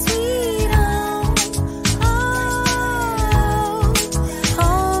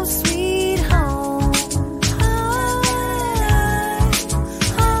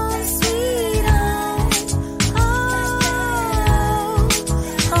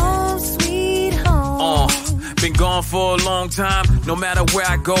 Gone for a long time, no matter where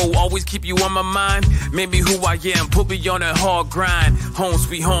I go, always keep you on my mind. Made me who I am, put me on that hard grind. Home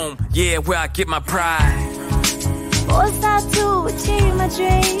sweet home, yeah, where I get my pride. Forced out to achieve my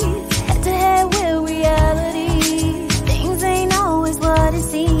dreams, head to head with reality. Things ain't always what it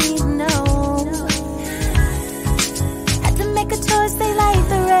seems, no. Had to make a choice, stay like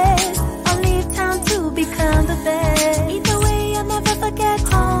the rest, or leave town to become the best. Either way, I'll never forget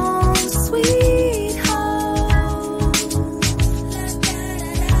home, sweet home.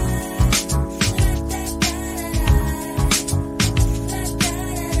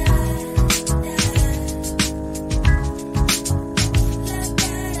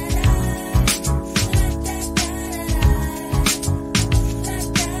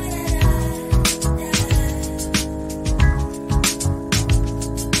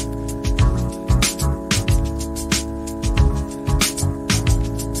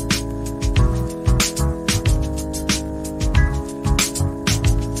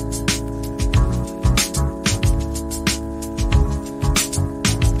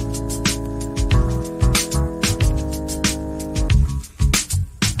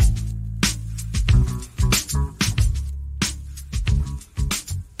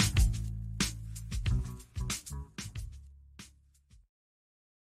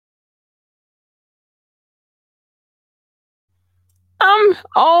 I'm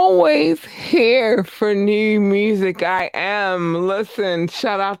always here for new music. I am. Listen,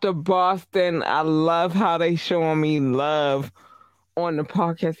 shout out to Boston. I love how they showing me love on the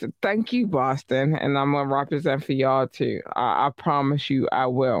podcast. Thank you, Boston. And I'm going to represent for y'all too. I promise you I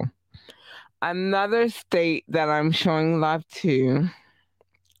will. Another state that I'm showing love to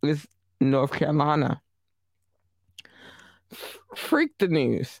is North Carolina. Freak the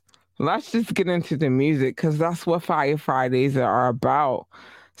news. Let's just get into the music because that's what Fire Fridays are about.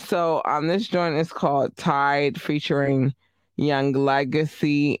 So this joint is called Tide featuring Young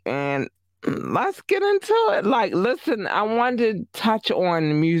Legacy, and let's get into it. Like, listen, I wanted to touch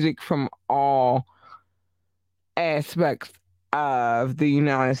on music from all aspects of the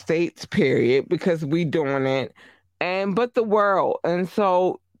United States, period, because we doing it, but the world. And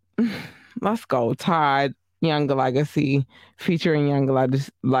so let's go. Tide, Young Legacy, featuring Young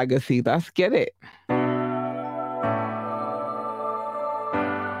Legacy. Let's get it.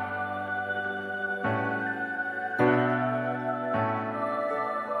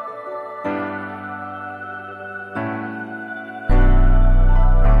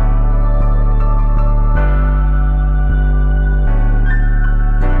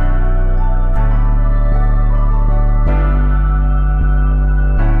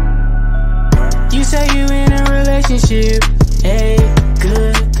 Hey,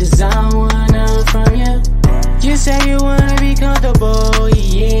 good, cause I wanna from you.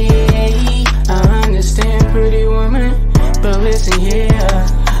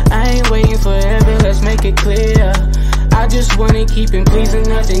 wanna keep it pleasing,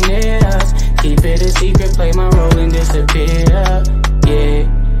 nothing else. Keep it a secret, play my role and disappear. Yeah.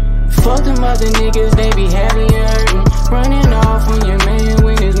 Fuck them other niggas, they be heavy hurting. Running off on your man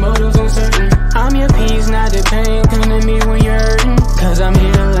when his motives uncertain. I'm your peace, not the pain. Come to me when you're hurting. Cause I'm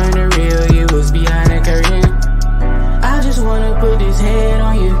here to learn the real you was behind the curtain. I just wanna put this head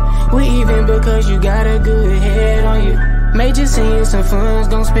on you. We even because you got a good head on you. Major seeing some funds,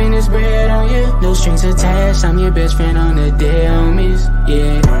 gon' spend this bread on you. No strings attached, I'm your best friend on the day, homies.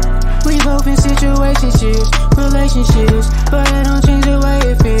 Yeah. We both in situationships, relationships, but it don't change the way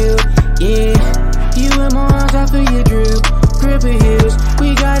it feel. Yeah, you in my arms, I feel your drip, grip of heels.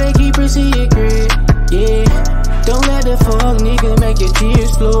 We gotta keep it secret. Yeah, don't let the fuck nigga make your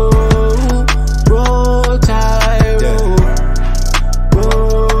tears flow. Roll tide, roll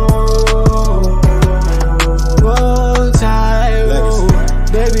tide, roll.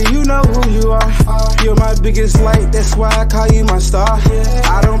 Baby, you know who you are. You're my biggest light, that's why I call you my star.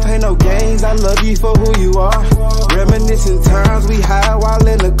 I don't play no games, I love you for who you are. Reminiscing times we high while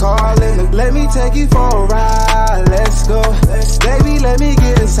in the car. Let me take you for a ride, let's go. Baby, let me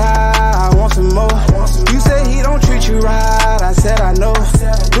get inside, I want some more. You say he don't treat you right, I said I know.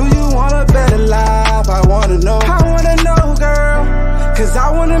 Do you want a better life? I wanna know. I wanna know, girl, cause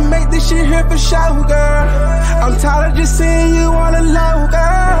I wanna make this shit here for show, girl. I'm tired of just seeing you on the low,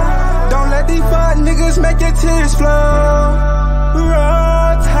 girl. Don't let these fuck niggas make your tears flow.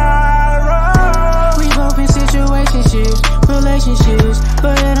 Roll tide, roll. We both in situationships, relationships,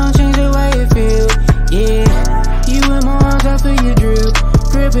 but it don't change the way it feel. Yeah, you in my arms, I feel your drip,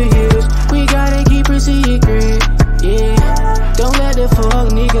 grip of heels. We gotta keep it secret. Yeah, don't let the fuck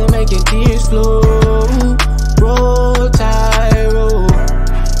nigga make your tears flow. Roll tide, roll.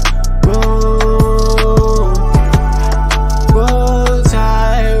 Roll. Roll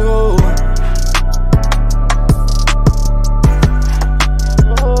tide, roll.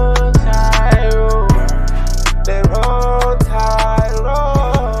 Roll tide, roll. They roll tide,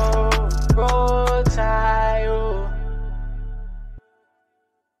 roll. Roll tide, roll.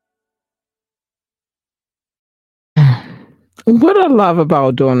 What I love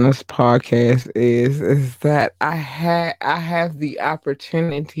about doing this podcast is that I have the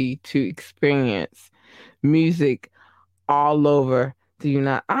opportunity to experience music all over the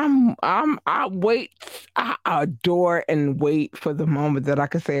United. I adore and wait for the moment that I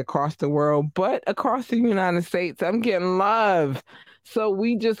could say across the world, but across the United States, I'm getting love. So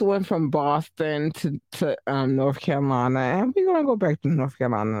we just went from Boston to North Carolina, and we're gonna go back to North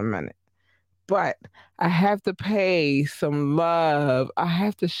Carolina in a minute. But I have to pay some love. I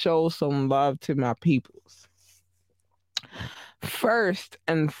have to show some love to my peoples. First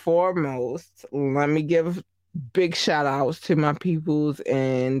and foremost, let me give big shout outs to my peoples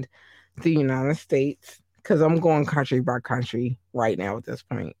in the United States, because I'm going country by country right now at this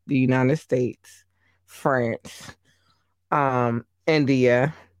point. The United States, France,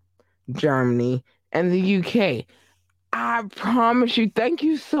 India, Germany, and the UK. I promise you, thank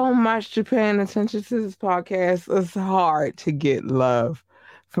you so much for paying attention to this podcast. It's hard to get love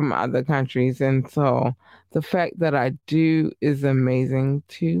from other countries. And so the fact that I do is amazing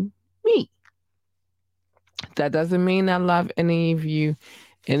to me. That doesn't mean I love any of you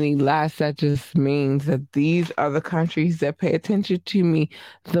any less. That just means that these are the countries that pay attention to me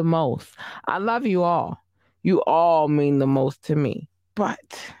the most. I love you all. You all mean the most to me, but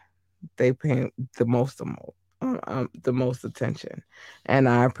they pay the most attention, and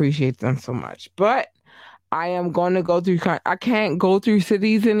I appreciate them so much. But I am going to go through. I can't go through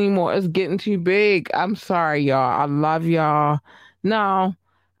cities anymore. It's getting too big. I'm sorry, y'all. I love y'all. No,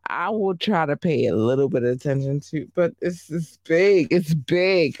 I will try to pay a little bit of attention to, but it's big. It's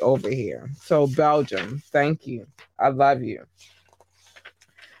big over here. So Belgium, thank you. I love you.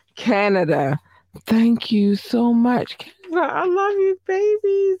 Canada, thank you so much. I love you,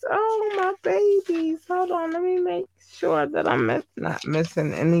 babies. Oh, my babies. Hold on. Let me make sure that I'm not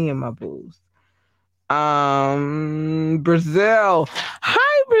missing any of my boos. Brazil.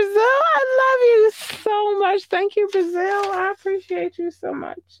 Hi, Brazil. I love you so much. Thank you, Brazil. I appreciate you so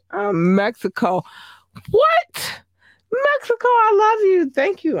much. Mexico. What? Mexico, I love you.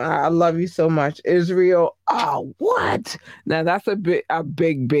 Thank you. I love you so much. Israel. Oh, what? Now, that's a big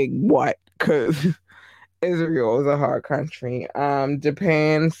what? Because Israel is a hard country.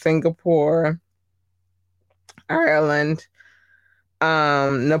 Japan, Singapore, Ireland,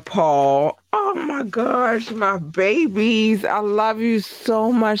 Nepal. Oh my gosh, my babies. I love you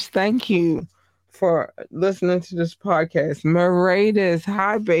so much. Thank you for listening to this podcast. Mauritius,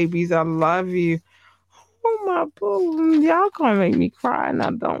 hi babies. I love you. Oh my boo. Y'all gonna make me cry, and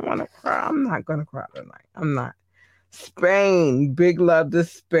I don't want to cry. I'm not gonna cry tonight. I'm not. Spain, big love to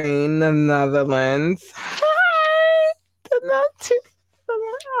Spain, the Netherlands. Hi, the Netherlands.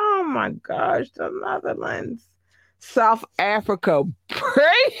 Oh my gosh, the Netherlands. South Africa.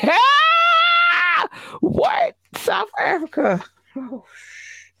 What? South Africa. Oh,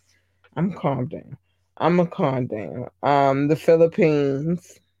 I'm calm down. I'm gonna calm down. The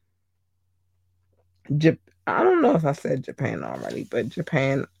Philippines. I don't know if I said Japan already, but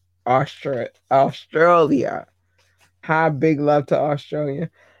Japan, Australia. Hi, big love to Australia.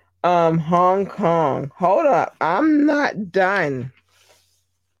 Hong Kong. Hold up. I'm not done.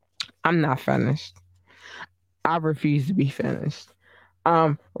 I'm not finished. I refuse to be finished.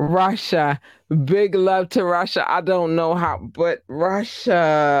 Russia. Big love to Russia. I don't know how, but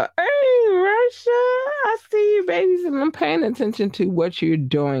Russia. Hey, Russia. I see you, babies, and I'm paying attention to what you're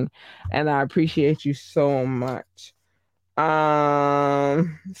doing, and I appreciate you so much.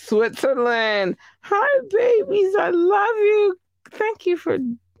 Switzerland. Hi, babies. I love you. Thank you for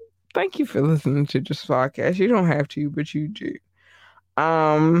listening to this podcast. You don't have to, but you do.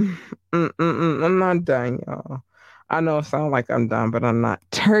 I'm not done, y'all. I know it sounds like I'm done, but I'm not.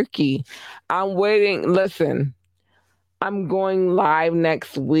 Turkey. I'm waiting. Listen, I'm going live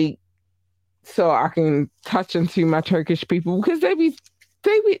next week so I can touch into my Turkish people because they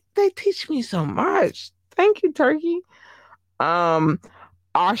teach me so much. Thank you, Turkey.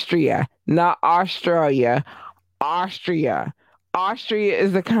 Austria, not Australia. Austria. Austria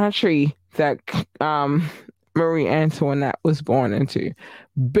is the country that Marie Antoinette was born into.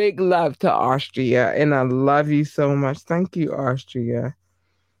 Big love to Austria, and I love you so much. Thank you, Austria.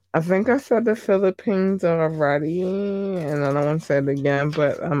 I think I said the Philippines already, and I don't want to say it again,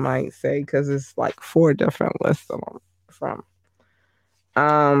 but I might say because it's like 4 different lists that I'm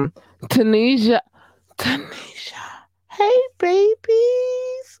from. Tunisia. Hey,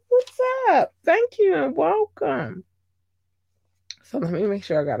 babies. What's up? Thank you and welcome. So let me make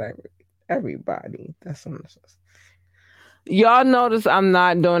sure I got everybody that's on this list. Y'all notice I'm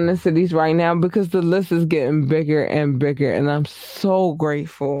not doing the cities right now because the list is getting bigger and bigger, and I'm so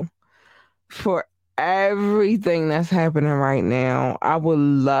grateful for everything that's happening right now. I would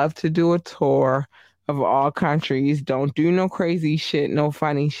love to do a tour of all countries. Don't do no crazy shit, no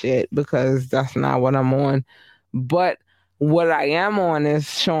funny shit, because that's not what I'm on. But what I am on is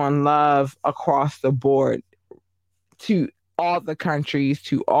showing love across the board to all the countries,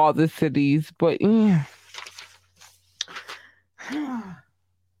 to all the cities. But yeah,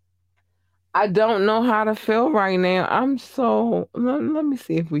 I don't know how to feel right now. Let me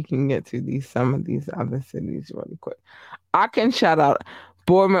see if we can get to some of these other cities really quick. I can shout out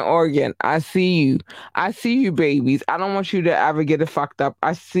Boardman, Oregon. I see you. I see you, babies. I don't want you to ever get it fucked up.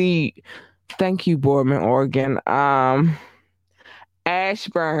 I see. Thank you, Boardman, Oregon.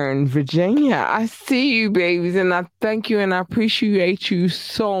 Ashburn, Virginia. I see you, babies, and I thank you and I appreciate you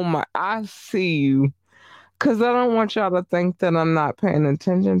so much. I see you. Because I don't want y'all to think that I'm not paying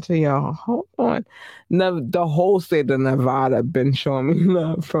attention to y'all. Hold on. The whole state of Nevada been showing me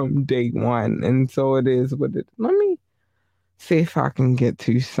love from day one, and so it is what it. Let me see if I can get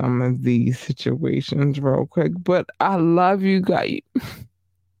to some of these situations real quick. But I love you guys.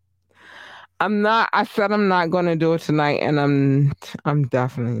 I said I'm not going to do it tonight, and I'm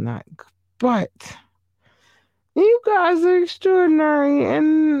definitely not. But you guys are extraordinary,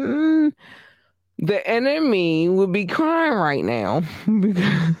 and the enemy would be crying right now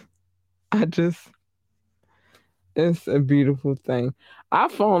because it's a beautiful thing. Our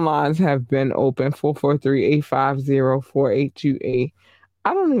phone lines have been open 443-850-4828.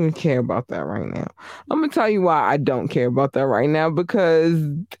 I don't even care about that right now. I'm going to tell you why I don't care about that right now, because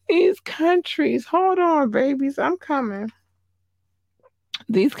these countries, hold on, babies, I'm coming.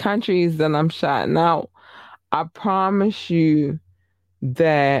 These countries that I'm shouting out, I promise you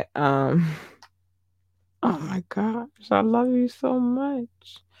that, oh my gosh, I love you so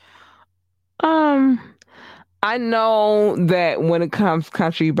much. I know that when it comes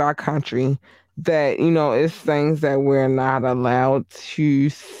country by country, that, it's things that we're not allowed to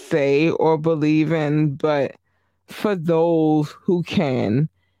say or believe in, but for those who can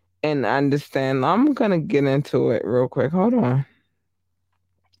and understand, I'm going to get into it real quick. Hold on.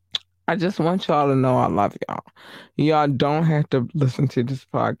 I just want y'all to know I love y'all. Y'all don't have to listen to this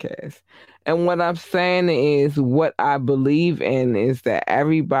podcast. And what I'm saying is, what I believe in is that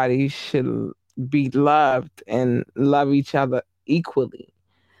everybody should be loved and love each other equally.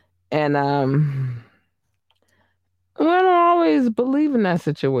 And I don't always believe in that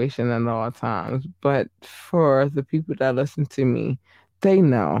situation at all times, but for the people that listen to me, they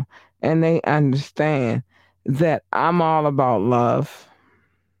know and they understand that I'm all about love.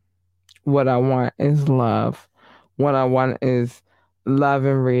 What I want is love. What I want is love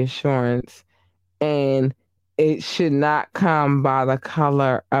and reassurance. And it should not come by the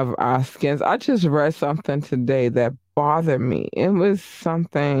color of our skins. I just read something today that bothered me. It was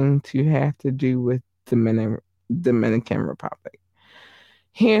something to have to do with Dominican Republic.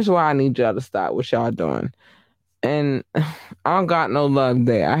 Here's why I need y'all to stop what y'all doing. And I don't got no love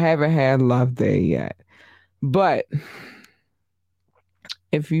there. I haven't had love there yet. But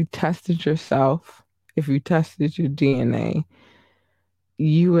if you tested yourself, if you tested your DNA,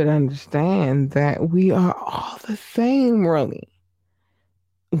 you would understand that we are all the same, really.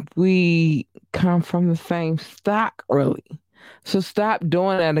 We come from the same stock, really. So stop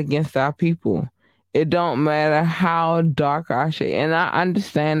doing that against our people. It don't matter how dark our shade. And I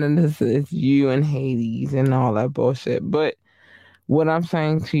understand that this is you and Hades and all that bullshit. But what I'm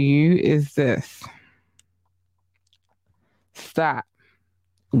saying to you is this. Stop.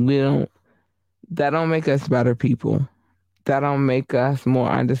 That don't make us better people. That don't make us more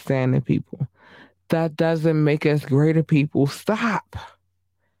understanding people. That doesn't make us greater people. Stop.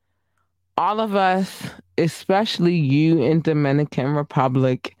 All of us, especially you in Dominican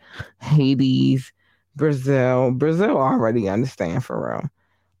Republic, Hades, Brazil already understand for real.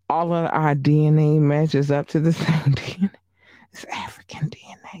 All of our DNA matches up to the same DNA. It's African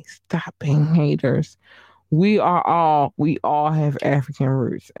DNA. Stop being haters. We all have African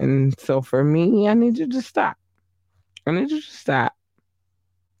roots. And so for me, I need you to stop. How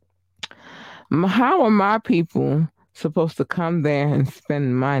are my people supposed to come there and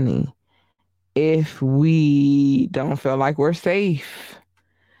spend money if we don't feel like we're safe?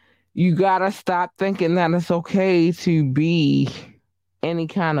 You gotta stop thinking that it's okay to be any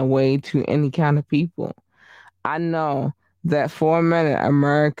kind of way to any kind of people. I know that for a minute,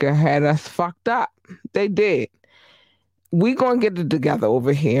 America had us fucked up. They did. We gonna get it together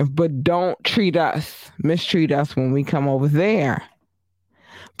over here, but don't mistreat us when we come over there.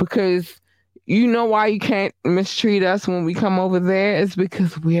 Because you know why you can't mistreat us when we come over there? It's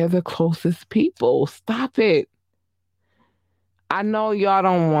because we're the closest people. Stop it. I know y'all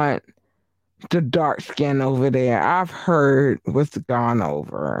don't want the dark skin over there. I've heard what's gone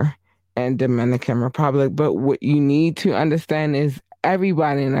over in Dominican Republic, but what you need to understand is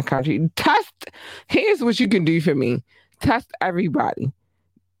everybody in the country. Here's what you can do for me. Test everybody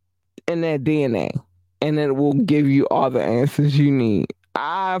in their DNA, and it will give you all the answers you need.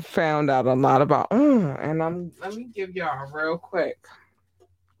 I found out a lot about, and let me give y'all real quick,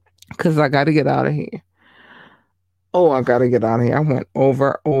 because I got to get out of here. I got to get out of here. I went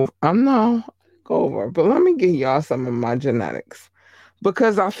over. I'm not go over, but let me give y'all some of my genetics,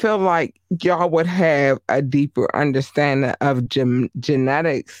 because I feel like y'all would have a deeper understanding of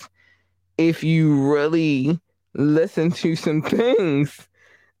genetics if you really listen to some things.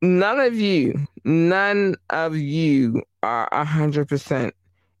 None of you are 100%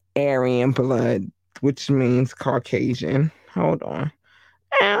 Aryan blood, which means Caucasian. Hold on.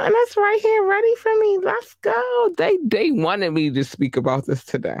 And it's right here ready for me. Let's go. They wanted me to speak about this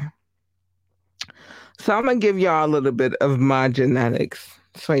today. So I'm going to give y'all a little bit of my genetics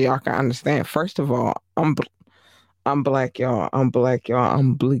so y'all can understand. First of all, I'm black, y'all. I'm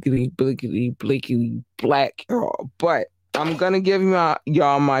blickety black, y'all. But I'm going to give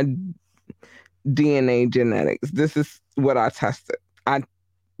y'all my DNA genetics. This is what I tested. I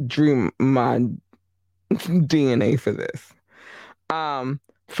drew my DNA for this.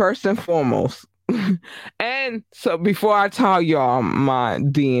 First and foremost, and so before I tell y'all my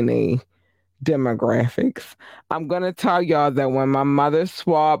DNA demographics, I'm going to tell y'all that when my mother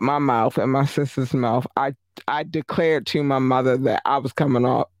swabbed my mouth and my sister's mouth, I declared to my mother that I was coming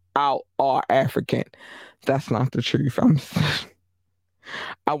out all African. That's not the truth.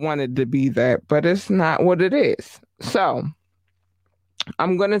 I wanted to be that, but it's not what it is. So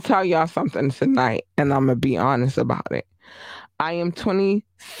I'm going to tell y'all something tonight, and I'm going to be honest about it. I am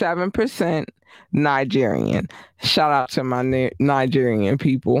 27% Nigerian. Shout out to my Nigerian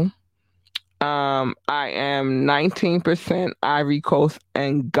people. I am 19% Ivory Coast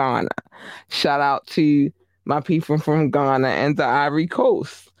and Ghana. Shout out to my people from Ghana and the Ivory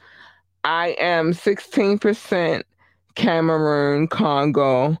Coast. I am 16% Cameroon,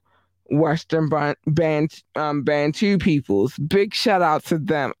 Congo, Western Bantu peoples. Big shout out to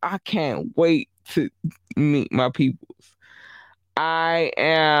them. I can't wait to meet my peoples. I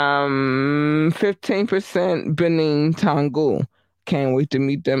am 15% Benin, Tangu. Can't wait to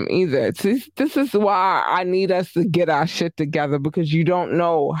meet them either. This is why I need us to get our shit together, because you don't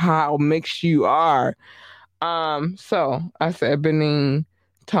know how mixed you are. So I said Benin,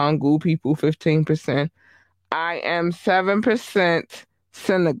 Tangu people, 15%. I am 7%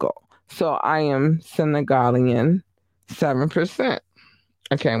 Senegal. So I am Senegalian. 7%.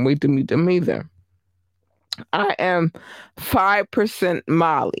 I can't wait to meet them either. I am 5%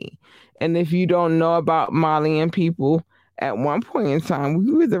 Mali. And if you don't know about Malian people, at one point in time,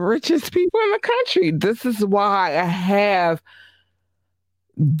 we were the richest people in the country. This is why I have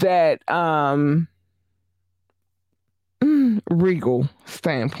that regal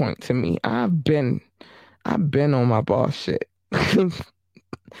standpoint to me. I've been on my boss shit.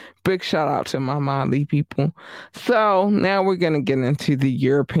 Big shout out to my Mali people. So now we're gonna get into the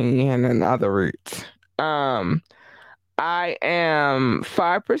European and other roots. I am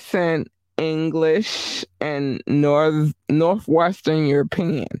 5% English and Northwestern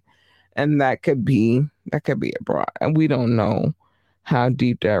European, and that could be abroad, and we don't know how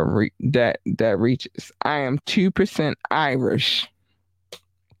deep that reaches. I am 2% Irish.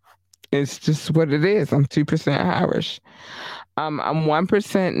 It's just what it is. I'm 2% Irish. I'm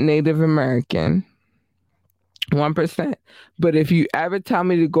 1% Native American. 1%. But if you ever tell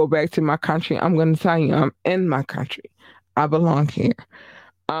me to go back to my country, I'm going to tell you I'm in my country. I belong here.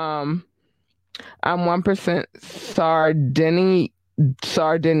 I'm 1%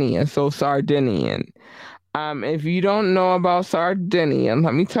 Sardinia, so Sardinian. If you don't know about Sardinia,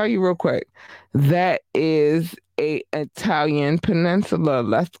 let me tell you real quick. That is a Italian peninsula.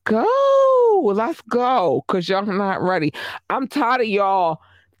 Let's go. Because y'all are not ready. I'm tired of y'all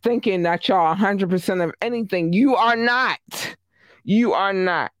thinking that y'all 100% of anything. You are not.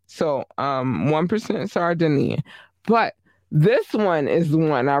 So 1% Sardinia. But this one is the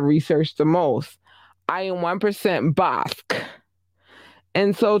one I researched the most. I am 1% Basque.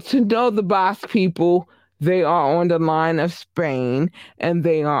 And so to know the Basque people, they are on the line of Spain, and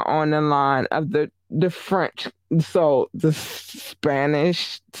they are on the line of the French. So the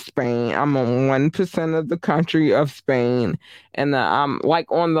Spanish, Spain, I'm on 1% of the country of Spain, and I'm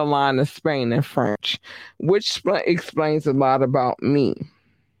like on the line of Spain and French, which explains a lot about me.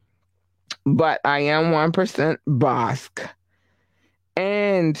 But I am 1% Basque.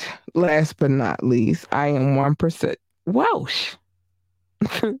 And last but not least, I am 1% Welsh.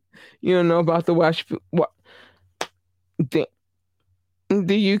 You don't know about the Welsh? What? The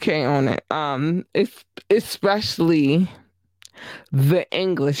UK on it. It's especially the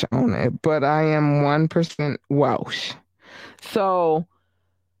English on it, but I am 1% Welsh. So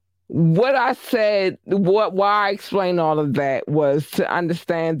what I said, why I explained all of that was to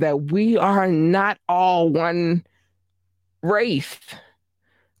understand that we are not all one race.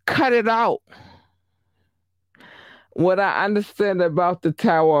 Cut it out. What I understand about the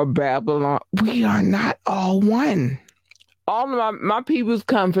Tower of Babylon, we are not all one. All of my peoples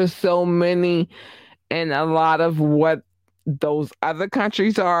come from so many, and a lot of what those other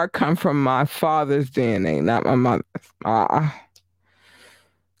countries are come from my father's DNA, not my mother's.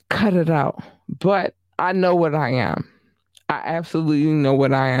 Cut it out. But I know what I am. I absolutely know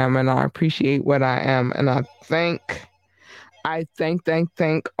what I am, and I appreciate what I am, and I thank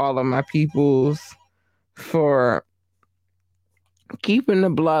all of my peoples for keeping the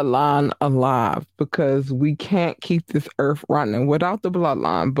bloodline alive, because we can't keep this earth running without the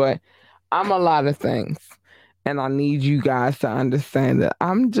bloodline. But I'm a lot of things, and I need you guys to understand that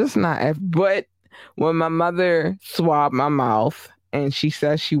I'm just not. But when my mother swabbed my mouth and she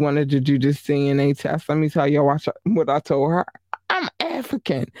said she wanted to do this DNA test, let me tell you what I told her. I'm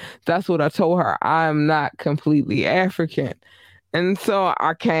African. That's what I told her. I'm not completely African. And so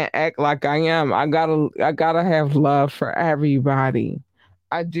I can't act like I am. I gotta have love for everybody.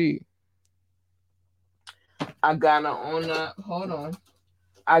 I do. I gotta own up. Hold on.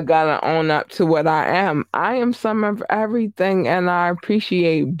 I gotta own up to what I am. I am some of everything, and I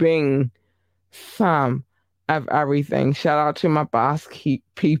appreciate being some of everything. Shout out to my Basque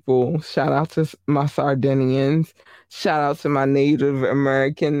people. Shout out to my Sardinians. Shout out to my Native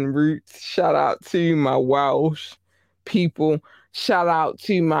American roots. Shout out to my Welsh people. Shout out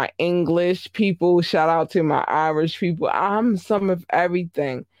to my English people. Shout out to my Irish people. I'm some of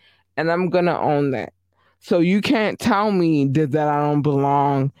everything, and I'm going to own that. So you can't tell me that I don't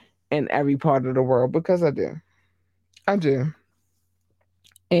belong in every part of the world, because I do. I do.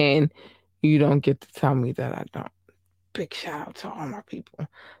 And you don't get to tell me that I don't. Big shout out to all my people.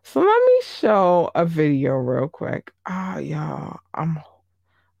 So let me show a video real quick. Y'all, I'm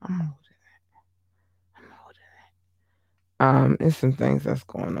holding it. It's some things that's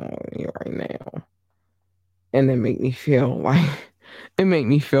going on here right now, and it make me feel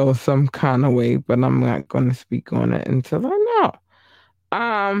some kind of way, but I'm not going to speak on it until I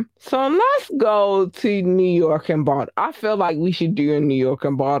know. So let's go to New York and Baltimore. I feel like we should do a New York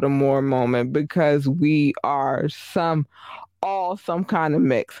and Baltimore moment, because we are some all some kind of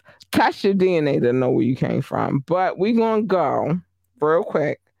mix. Test your DNA to know where you came from. But we're going to go real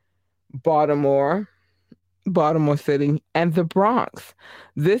quick. Baltimore City, and the Bronx.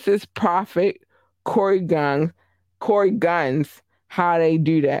 This is Prophet, Corey Guns, how they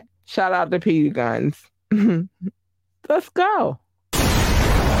do that. Shout out to Peter Guns. Let's go.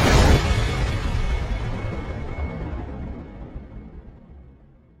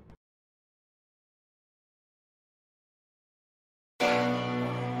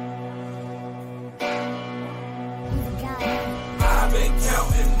 I've been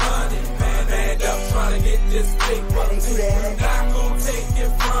counting money, man up trying to get this paper. Not gonna take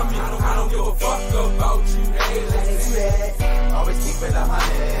it from you. I don't give a fuck about you haters. Always keep it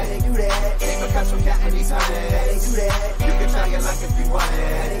 100. Ain't because from counting these hundreds. You can try your luck if you want it,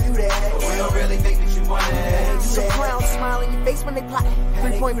 but we don't really think that you want it. Some clown smile in your face when they plot.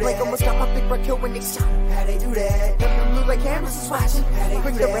 3-point blank almost got my big bro killed when they shot. How they do that? Them look like cameras is watching.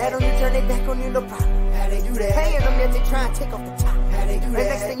 Bring the rat on you, turn they back on you, no problem. How they do that? Paying them yet they try and take off the top. How they do that? And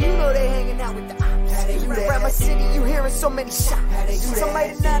next thing you know they hanging out with the ops. Around my city you hearing so many shots. Some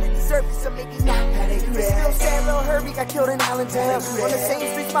might have not deserved it, some maybe not. But still sad little Herbie got killed in Allentown. On the same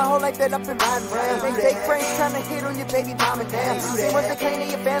streets my whole life been up and riding round. They fake friends trying to hit on your baby mom and dad. They want to claim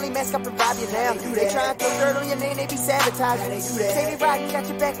your family mask up and rob you now. They try to throw dirt on your name, they be sabotaging. Say they riding, got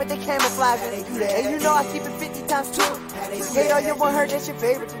your back, but they camouflaging. And you know I keep it 50 times 2. Hate all you want, heard that's your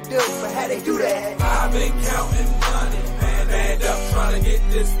favorite to do. But how they do that? I've been counting money, man up trying to get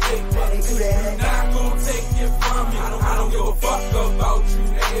this paper. Not gonna take it from you. I don't give a fuck about you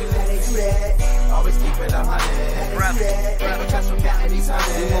haters. Always keep it 100. Because from counting these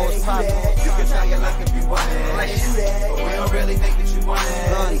hundreds. You can try your luck if you want it, but we don't really think that you want it.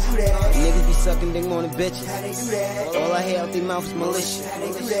 Niggas be sucking dick more than bitches. All I hear out their mouth is malicious.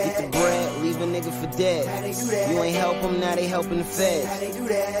 Get the bread, leave a nigga for dead. You ain't help them, now they helping the feds.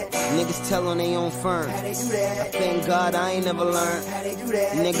 Niggas tell on they own firm. I thank God I ain't never learned.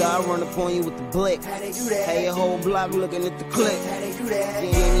 Nigga, I run up on you with the blick. Hey, your whole block looking at the clip.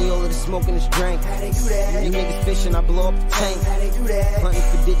 Gave me all of the smoke and this drink. You niggas fishing, I blow up the tank. Hunting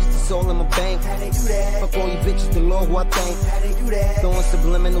for digits, it's all in my bank. Fuck all you bitches, the Lord who I thank. Throwing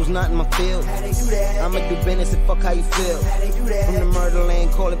subliminals, not in my field. I'ma do business and fuck how you feel. From the murder lane,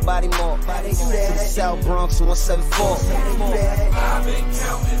 call it body mark. To the South Bronx, 174. I've been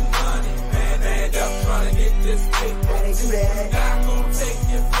counting money, man up trying to get this paper. Not gonna take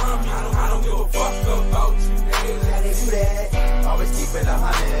it from you. I don't give a fuck about you haters. Always keep it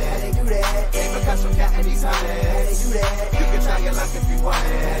 100. Ain't because from counting these hundreds. You can try your luck if you want it,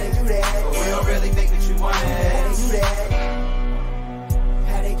 but we don't really think that you want it.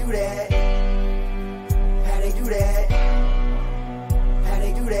 How they do that? How they do that? How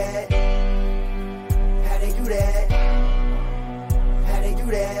they do that? How they do that? How they do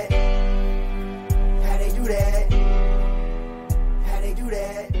that? How they do that? How they do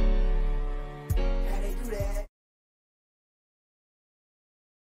that? How they do that?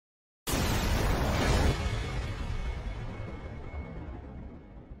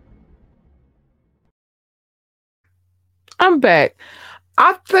 I'm back.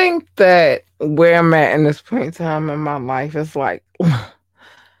 I think that where I'm at in this point in time in my life is like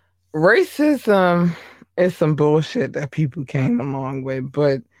racism is some bullshit that people came along with,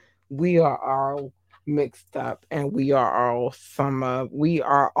 but we are all mixed up and we are all some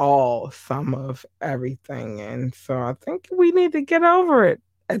of everything. And so I think we need to get over it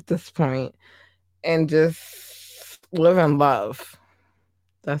at this point and just live in love.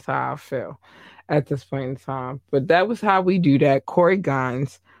 That's how I feel at this point in time. But that was how we do that. Corey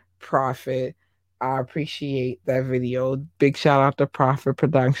Guns, Prophet. I appreciate that video. Big shout out to Prophet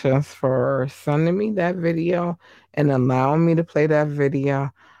Productions for sending me that video and allowing me to play that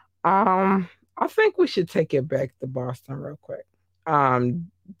video. I think we should take it back to Boston real quick.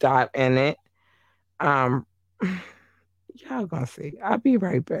 Dot in it. Y'all gonna see. I'll be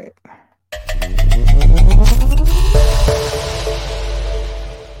right back.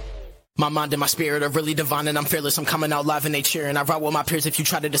 My mind and my spirit are really divine and I'm fearless. I'm coming out live and they cheering. I ride with my peers. If you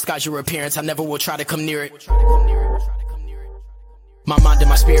try to disguise your appearance, I never will try to come near it. My mind and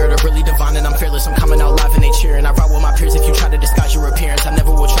my spirit are really divine and I'm fearless. I'm coming out live and they cheering. I ride with my peers. If you try to disguise your appearance, I never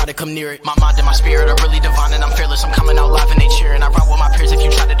will try to come near it. My mind and my spirit are really divine and I'm fearless. I'm coming out live and they cheering. I ride with my peers. If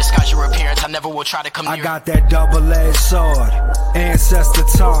you try to disguise your appearance, I never will try to come near it. I got that double-edged sword. Ancestor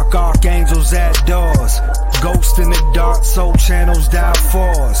talk, archangels at doors. Ghost in the dark, soul channels dial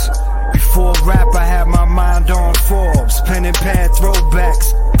fours. Before rap, I had my mind on Forbes. Pen and pad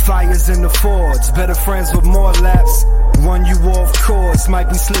throwbacks, fires in the Fords. Better friends with more laps. run you off course. Might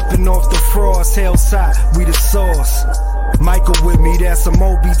be slipping off the frost. Hillside, we the source. Michael with me, that's a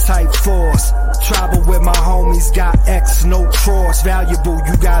Moby type force. Tribal with my homies, got X, no cross. Valuable,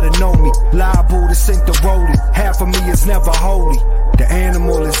 you gotta know me. Liable to sink the rolling. Half of me is never holy. The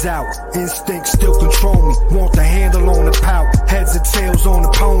animal is out, instinct still control me. Want the handle on the pout, heads and tails on the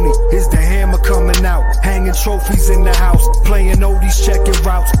pony. Is the hammer coming out? Hanging trophies in the house, playing oldies, checking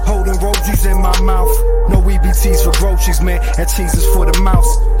routes, holding rosies in my mouth. No EBTs for groceries, man, and cheeses for the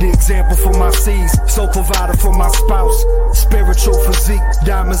mouse. The example for my C's, sole provider for my spouse. Spiritual physique,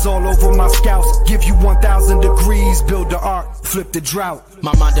 diamonds all over my scouts. Give you 1,000 degrees, build the ark, flip the drought.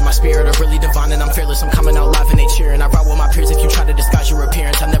 My mind and my spirit are really divine and I'm fearless. I'm coming out live and they cheering. I ride with my peers if you try to disguise your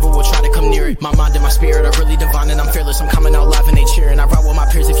appearance. I never will try to come near it. My mind and my spirit are really divine and I'm fearless. I'm coming out live and they cheering. I ride with my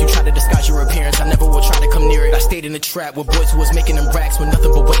peers if you try to disguise your appearance. I never will try to come near it. I stayed in the trap with boys who was making them racks with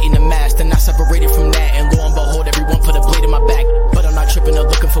nothing but weight in the mask. Then I separated from that and lo and behold, everyone put a blade in my back. But I'm not tripping or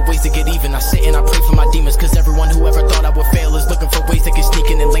looking for ways to get even. I sit and I pray for my demons, cause everyone who ever thought I would fail is looking for ways they can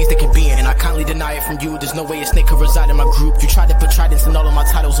sneak in and lanes they can be in. And I kindly deny it from you. There's no way a snake could reside in my group. You tried to put tridents in all of my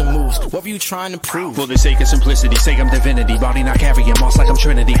titles and moves. What were you trying to prove? For the sake of simplicity, say I'm divinity. Body not carrying moss like I'm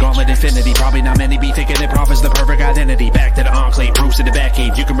Trinity. Gauntlet infinity. Probably not many be thinking it prophets the perfect identity. Back to the enclave, Bruce in the back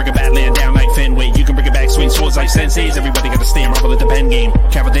cave. You can bring a Badland down like Fenway. You can bring it back, swing swords like senseis. Everybody got to stand marvel at the pen game.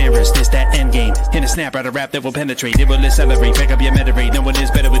 Cavaliers, this that end game. In a snap out a rap that will penetrate. It will accelerate, pick up your meditate. No one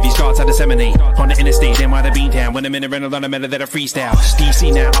is better with these thoughts I disseminate. On the interstate, then why the Beantown. When I'm in a rental on a meta that I freestyle.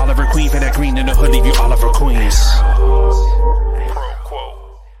 DC now, Oliver Queen for that green in the hood. Leave you Oliver Queens.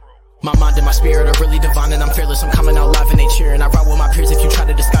 My mind and my spirit are really divine and I'm fearless. I'm coming out live and they cheering. I ride with my peers if you try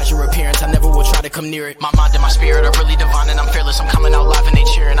to disguise your appearance. I never will try to come near it. My mind and my spirit are really divine and I'm fearless. I'm coming out live and they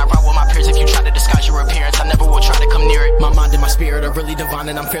cheering. I ride with my peers if you try to disguise your appearance. I never will try to come near it. My mind and my spirit are really divine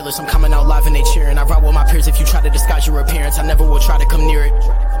and I'm fearless. I'm coming out live and they cheering. I ride with my peers if you try to disguise your appearance. I never will try to come near it.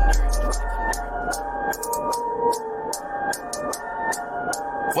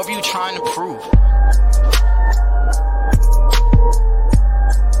 What were you trying to prove?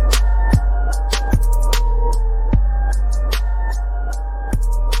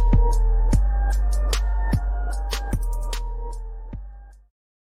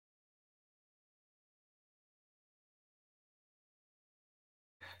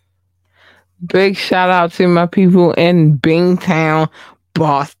 Big shout out to my people in Bingtown,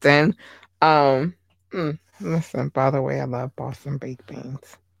 Boston. Listen, by the way, I love Boston baked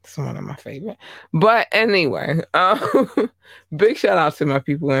beans. It's one of my favorite. But anyway, big shout out to my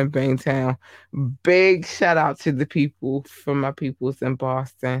people in Bingtown. Big shout out to the people from my peoples in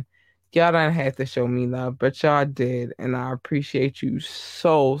Boston. Y'all don't have to show me love, but y'all did, and I appreciate you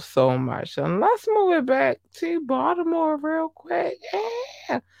so, so much. And let's move it back to Baltimore real quick.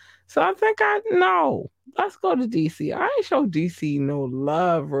 Yeah. So I think let's go to DC. I ain't show DC no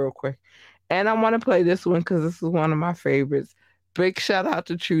love real quick. And I want to play this one because this is one of my favorites. Big shout out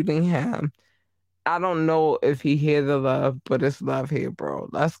to Trudingham. I don't know if he hear the love, but it's love here, bro.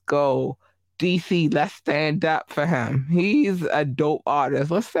 Let's go. DC, let's stand up for him. He's a dope artist.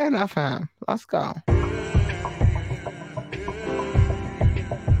 Let's stand up for him. Let's go.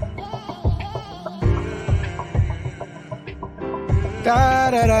 Da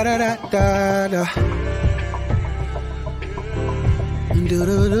da da da da da da. Do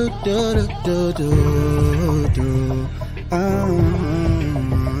do do do do do do.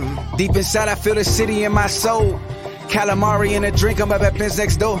 Deep inside, I feel the city in my soul. Calamari in a drink, I'm up at Ben's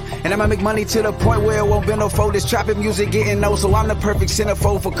next door. And I'ma make money to the point where it won't bend no fold. This trapping music getting old, so I'm the perfect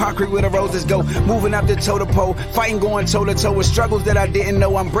centerfold for concrete where the roses go. Moving up the toe to pole, fighting going toe to toe with struggles that I didn't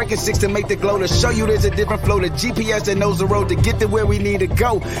know. I'm breaking six to make the glow, to show you there's a different flow. The GPS that knows the road to get to where we need to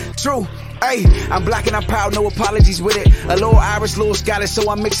go. True. Hey, I'm black and I'm proud, no apologies with it. A little Irish, little Scottish, so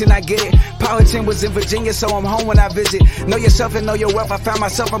I'm mixing, I get it. Powhatan was in Virginia, so I'm home when I visit. Know yourself and know your wealth, I found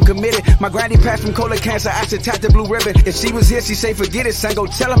myself, I'm committed. My granny passed from colon cancer, I should tap the blue ribbon. If she was here, she say forget it, son, go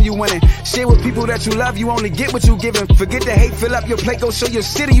tell them you winning. Share with people that you love, you only get what you giving. Forget the hate, fill up your plate, go show your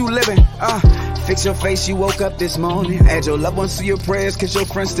city you living. Fix your face, you woke up this morning. Add your loved ones to your prayers, cause your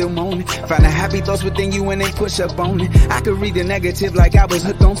friends still moaning. Find the happy thoughts within you and they push up on it. I could read the negative like I was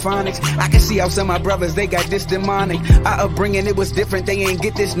hooked on phonics. I can see how some of my brothers, they got this demonic. Our upbringing, it was different, they ain't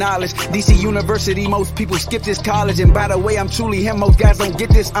get this knowledge. DC University, most people skip this college. And by the way, I'm truly him, most guys don't get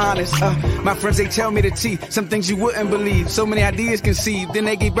this honest. My friends, they tell me the T, some things you wouldn't believe. So many ideas conceived, then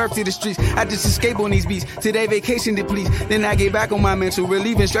they gave birth to the streets. I just escape on these beats, till they vacation deplete. Then I get back on my mental,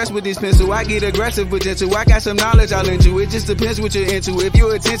 relieving stress with this pencil. I get get aggressive but gentle. I got some knowledge I'll lend you. It just depends what you're into. If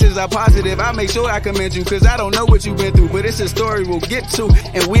your intentions are positive, I make sure I commend you. Cause I don't know what you've been through, but it's a story we'll get to.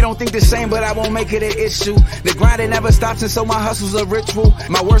 And we don't think the same, but I won't make it an issue. The grind, it never stops, and so my hustle's a ritual.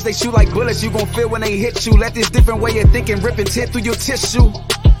 My words, they shoot like bullets, you gon' feel when they hit you. Let this different way of thinking rip and tear through your tissue.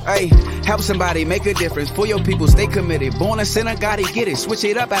 Hey, help somebody, make a difference. For your people, stay committed. Born a sinner, gotta get it. Switch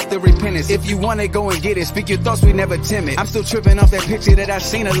it up after repentance. If you want it, go and get it. Speak your thoughts, we never timid. I'm still tripping off that picture that I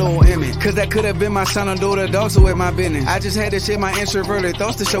seen a little image. Cause that could have been my son or daughter, dog, so with my business. I just had to share my introverted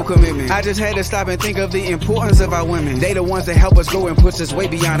thoughts to show commitment. I just had to stop and think of the importance of our women. They the ones that help us go and push us way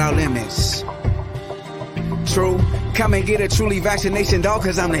beyond our limits. True, come and get a truly vaccination, dog,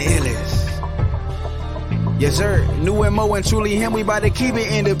 cause I'm the illest. Yes, sir. New and Mo and truly him, we about to keep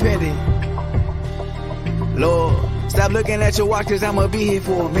it independent. Lord, stop looking at your watch, cause I'ma be here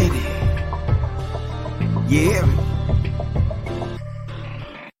for a minute. You hear me?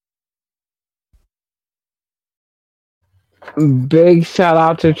 Big shout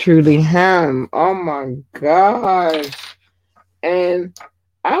out to Truly Him. Oh my gosh. And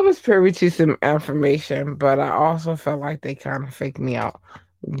I was privy to some information, but I also felt like they kind of faked me out.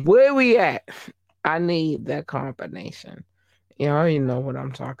 Where we at? I need that combination. Y'all, you know what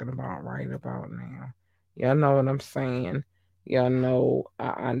I'm talking about right about now. Y'all know what I'm saying. Y'all know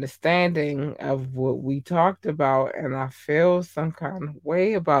our understanding of what we talked about, and I feel some kind of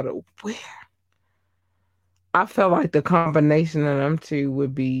way about it. Where? I felt like the combination of them two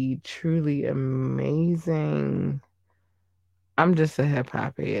would be truly amazing. I'm just a hip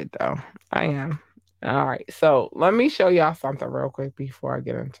hop head, though. I am. All right, so let me show y'all something real quick before I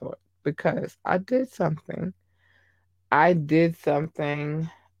get into it, because I did something. Because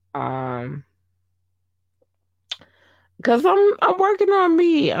I'm working on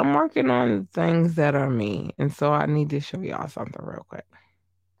me. I'm working on things that are me, and so I need to show y'all something real quick.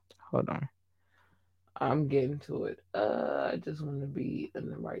 Hold on. I'm getting to it. I just want to be in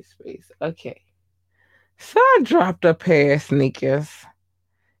the right space. Okay. So I dropped a pair of sneakers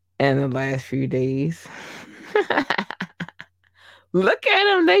in the last few days. Look at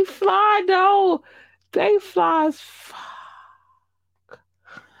them. They fly, though. They fly as fuck.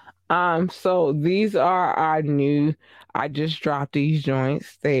 So these are our new, I just dropped these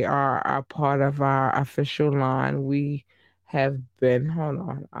joints. They are a part of our official line. We have been,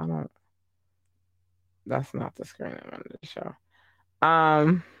 hold on. That's not the screen I wanted to show.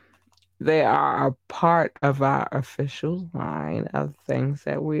 They are a part of our official line of things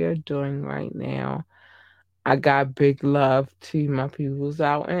that we are doing right now. I got big love to my peoples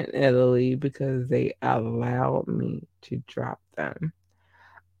out in Italy because they allowed me to drop them.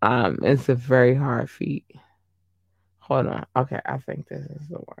 It's a very hard feat. Hold on. Okay, I think this is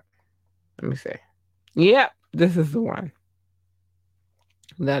the one. Let me see. Yep, this is the one.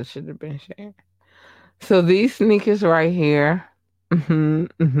 That should have been shared. So these sneakers right here. We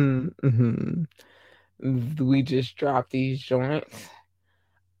just dropped these joints.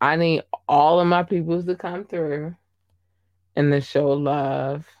 I need all of my peoples to come through and to show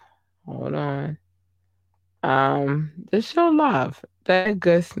love. Hold on. To show love. They're a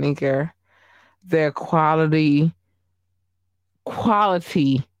good sneaker. They're quality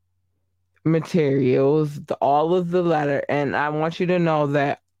materials, all of the leather. And I want you to know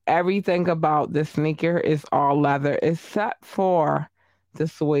that everything about the sneaker is all leather except for the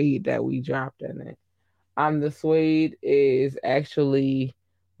suede that we dropped in it. The suede is actually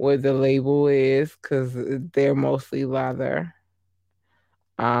where the label is because they're mostly leather.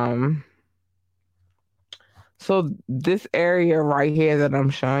 So this area right here that I'm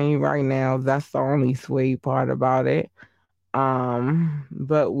showing you right now, that's the only suede part about it.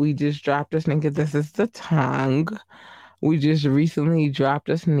 But we just dropped a sneaker. This is the tongue. We just recently dropped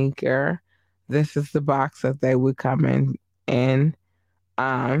a sneaker. This is the box that they would come in.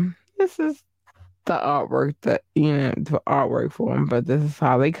 This is the artwork the artwork for them, but this is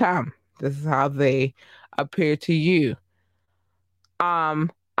how they come. This is how they appear to you.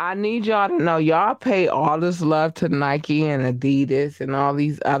 I need y'all to know y'all pay all this love to Nike and Adidas and all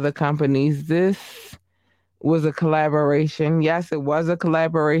these other companies. This was a collaboration. Yes, it was a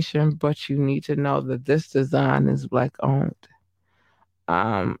collaboration, but you need to know that this design is Black owned.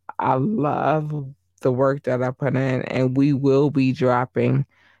 I love the work that I put in, and we will be dropping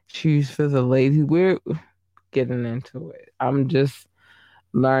shoes for the ladies. We're getting into it. I'm just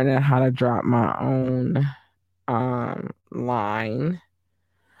learning how to drop my own line.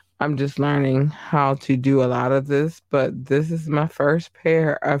 I'm just learning how to do a lot of this, but this is my first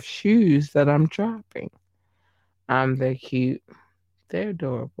pair of shoes that I'm dropping. They're cute. They're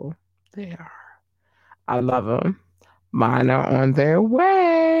adorable. They are. I love them. Mine are on their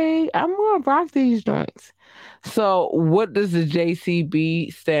way. okay, I'm gonna rock these joints. So what does the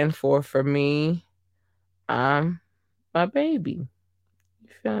JCB stand for me? My baby. You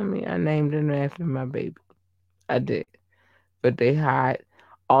feel me? I named it after my baby. I did. But they hot.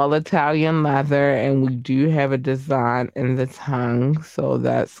 All Italian leather, and we do have a design in the tongue, so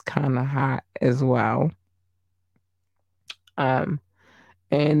that's kind of hot as well. And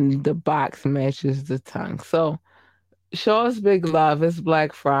the box matches the tongue. So show us big love. It's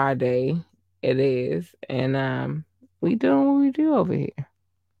Black Friday. It is. And we doing what we do over here.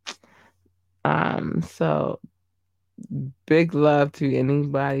 So big love to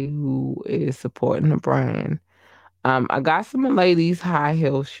anybody who is supporting the brand. I got some ladies' high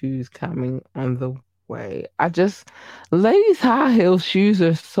heel shoes coming on the way. Ladies' high heel shoes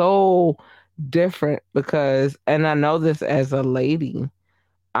are so different because, and I know this as a lady,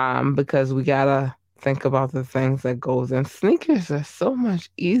 because we gotta think about the things that goes in. Sneakers are so much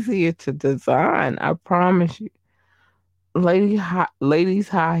easier to design. I promise you. Ladies'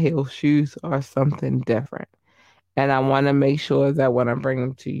 high heel shoes are something different. And I want to make sure that when I bring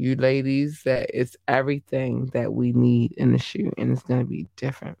them to you ladies, that it's everything that we need in the shoe. And it's going to be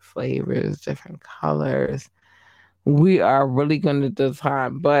different flavors, different colors. We are really going to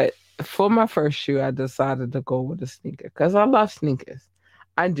design. But for my first shoe, I decided to go with a sneaker because I love sneakers.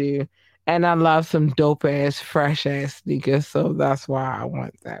 I do. And I love some dope-ass, fresh-ass sneakers. So that's why I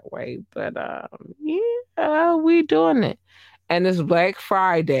went that way. But yeah, we doing it. And it's Black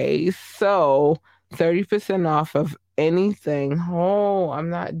Friday. So 30% off of anything. Oh, I'm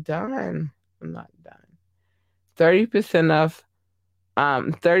not done. 30%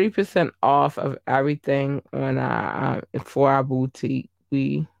 off of everything on our for our boutique.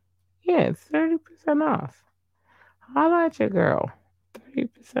 30% off. Holla at your girl.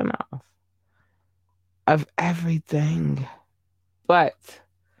 30% off of everything. But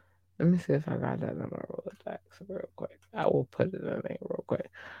let me see if I got that in my Rolodex real quick. I will put it in there real quick.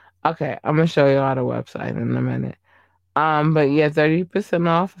 Okay, I'm gonna show y'all the website in a minute. But yeah, 30%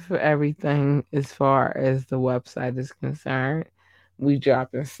 off for everything as far as the website is concerned. We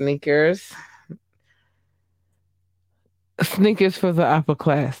dropping sneakers. Sneakers for the upper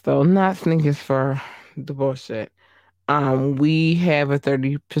class though, not sneakers for the bullshit. We have a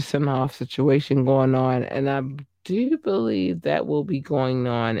 30% off situation going on, and I do believe that will be going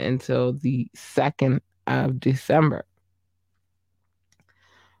on until the 2nd of December.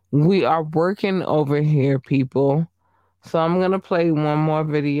 We are working over here, people. So I'm going to play one more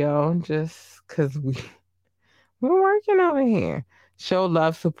video just because we're working over here. Show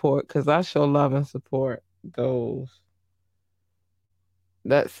love, support, because I show love and support those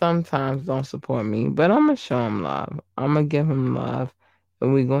that sometimes don't support me. But I'm going to show them love. I'm going to give them love,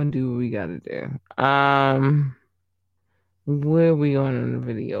 and we're going to do what we got to do. Where are we going in the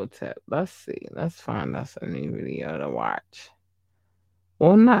video tip? Let's see. Let's find us a new video to watch.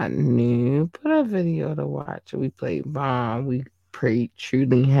 Well, not new, but a video to watch. We played Bomb. We played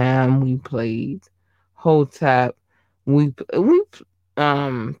Trulingham. We played Hotep. We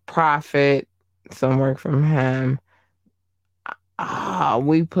Prophet. Some work from him.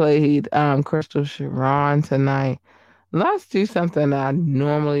 We played Crystal Sharon tonight. Let's do something I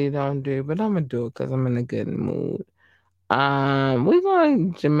normally don't do, but I'm gonna do it because I'm in a good mood. We're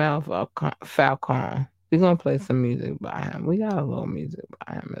going to Jamel Falcon. We're going to play some music by him. We got a little music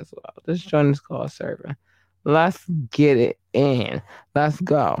by him as well. This joint is called Serving. Let's get it in. Let's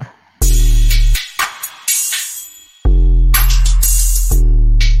go.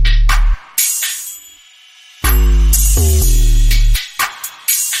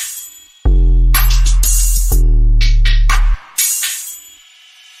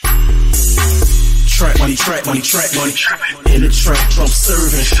 Track money. In the trap, I'm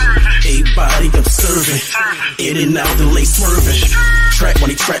serving. Everybody, I'm serving. In and out, the late swerving. Track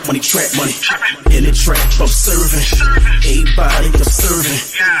money. In the trap, I'm serving. Everybody, I'm serving.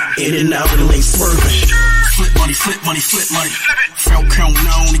 In and out, the late swerving. Flip money. Falcon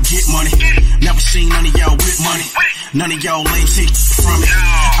known to get money. Never seen none of y'all with money. None of y'all lame take from it.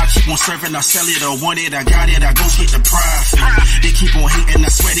 I keep on serving, I sell it, I want it, I got it, I go get the prize. They keep on hating,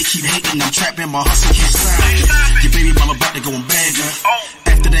 I swear they keep hating. I'm trapping, my hustle can't stop. Your baby mama about to go and bag her.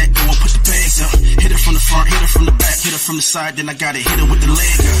 After that, go and put the bags up. Hit her from the front, hit her from the back, hit her from the side, then I gotta hit her with the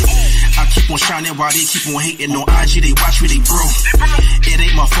leg up. I keep on shining while they keep on hating. On IG, they watch me, they bro. It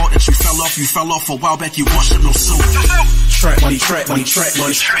ain't my fault that you fell off a while back, you washed up no soap. Track money.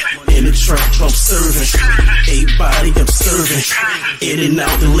 In the trap, I'm serving. Everybody, I'm serving. In and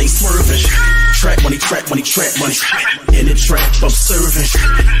out, the late swerving. Track money. In the trap, I'm serving.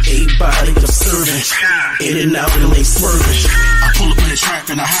 Everybody, I'm serving. In and out, the late swerving. I pull up in the trap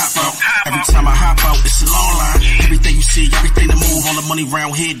finna hop out. Every time I hop out, it's a long line. Everything you see, everything to move, all the money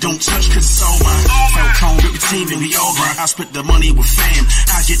round here don't touch cause it's all mine. Falcone with the team and we all grind. I split the money with fam.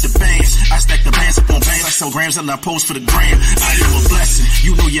 I get the bands. I stack the bands up on bands. I sell grams and I post for the gram. I am a blessing.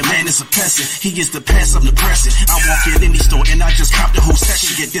 You know your man is a peasant. He is the past, I'm the present. I walk in any store and I just cop the whole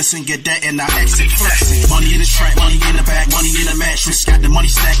section. Get this and get that and I exit flexing. Money in the track, money in the bag, money in the mattress. Got the money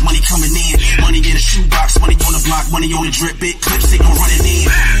stack, money coming in. Money in the shoebox, money on the block, money on the drip. Big clips, they gon' run it in.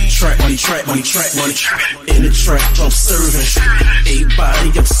 Track money, track money, track money. In the track, I'm serving.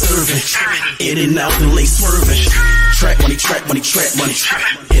 Everybody I'm serving. In and out the lane swerving. Track money, track money, track money.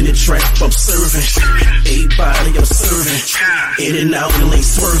 In the track, I'm serving. Everybody I'm serving. In and out the lane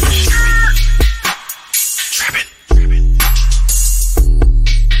swerving. Trapping.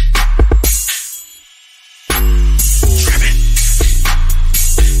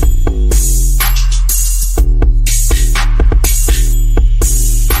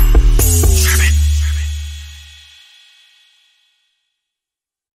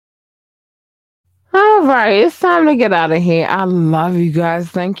 All right, it's time to get out of here. I love you guys.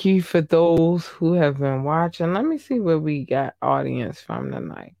 Thank you for those who have been watching. Let me see where we got audience from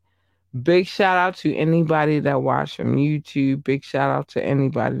tonight. Big shout out to anybody that watched from YouTube. Big shout out to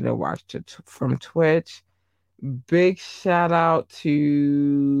anybody that watched it from Twitch. Big shout out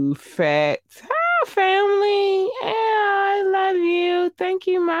to Facts. Hi, family. Yeah, I love you. Thank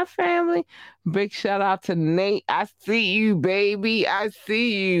you, my family. Big shout out to Nate. I see you, baby. I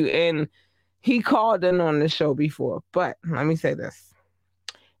see you. And he called in on the show before, but let me say this.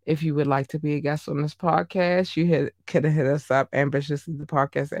 If you would like to be a guest on this podcast, you could hit us up,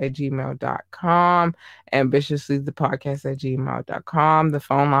 ambitiouslythepodcast@gmail.com, ambitiouslythepodcast@gmail.com. The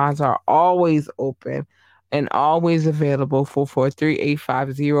phone lines are always open and always available,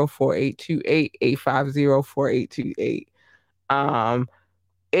 443-850-4828, 850-4828.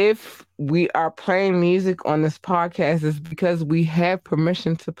 If we are playing music on this podcast, it's because we have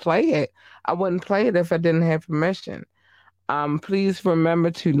permission to play it. I wouldn't play it if I didn't have permission. Please remember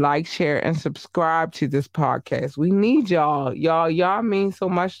to like, share, and subscribe to this podcast. We need y'all. Y'all mean so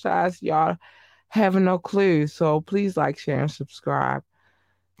much to us. Y'all have no clue. So please like, share, and subscribe.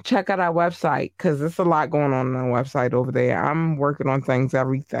 Check out our website because there's a lot going on our website over there. I'm working on things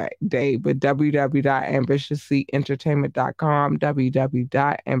every day, but www.ambitiouslyentertainment.com,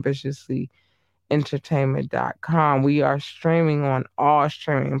 www.ambitiouslyentertainment.com. We are streaming on all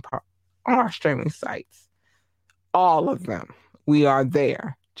streaming sites. All of them. We are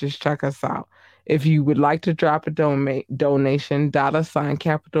there. Just check us out. If you would like to drop a donation,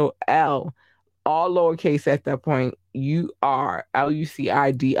 $capital L, all lowercase at that point,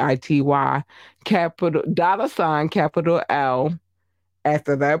 URLUCIDITY, capital $capital L.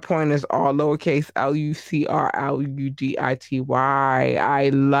 After that point is all lowercase LUCRLUDITY. I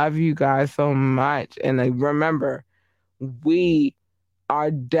love you guys so much. And remember, we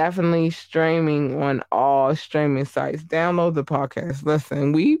are definitely streaming on all streaming sites. Download the podcast.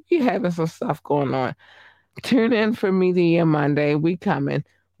 Listen, we be having some stuff going on. Tune in for Media Monday. We coming.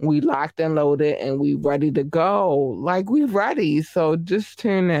 We locked and loaded and we ready to go. Like we ready. So just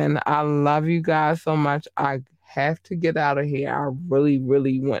tune in. I love you guys so much. I have to get out of here. I really,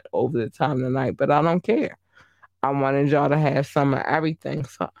 really went over the time tonight, but I don't care. I wanted y'all to have some of everything,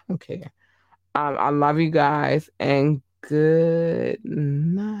 so I don't care. I love you guys and good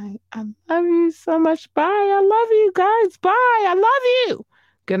night. I love you so much. Bye. I love you guys. Bye. I love you.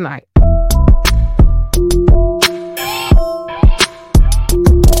 Good night.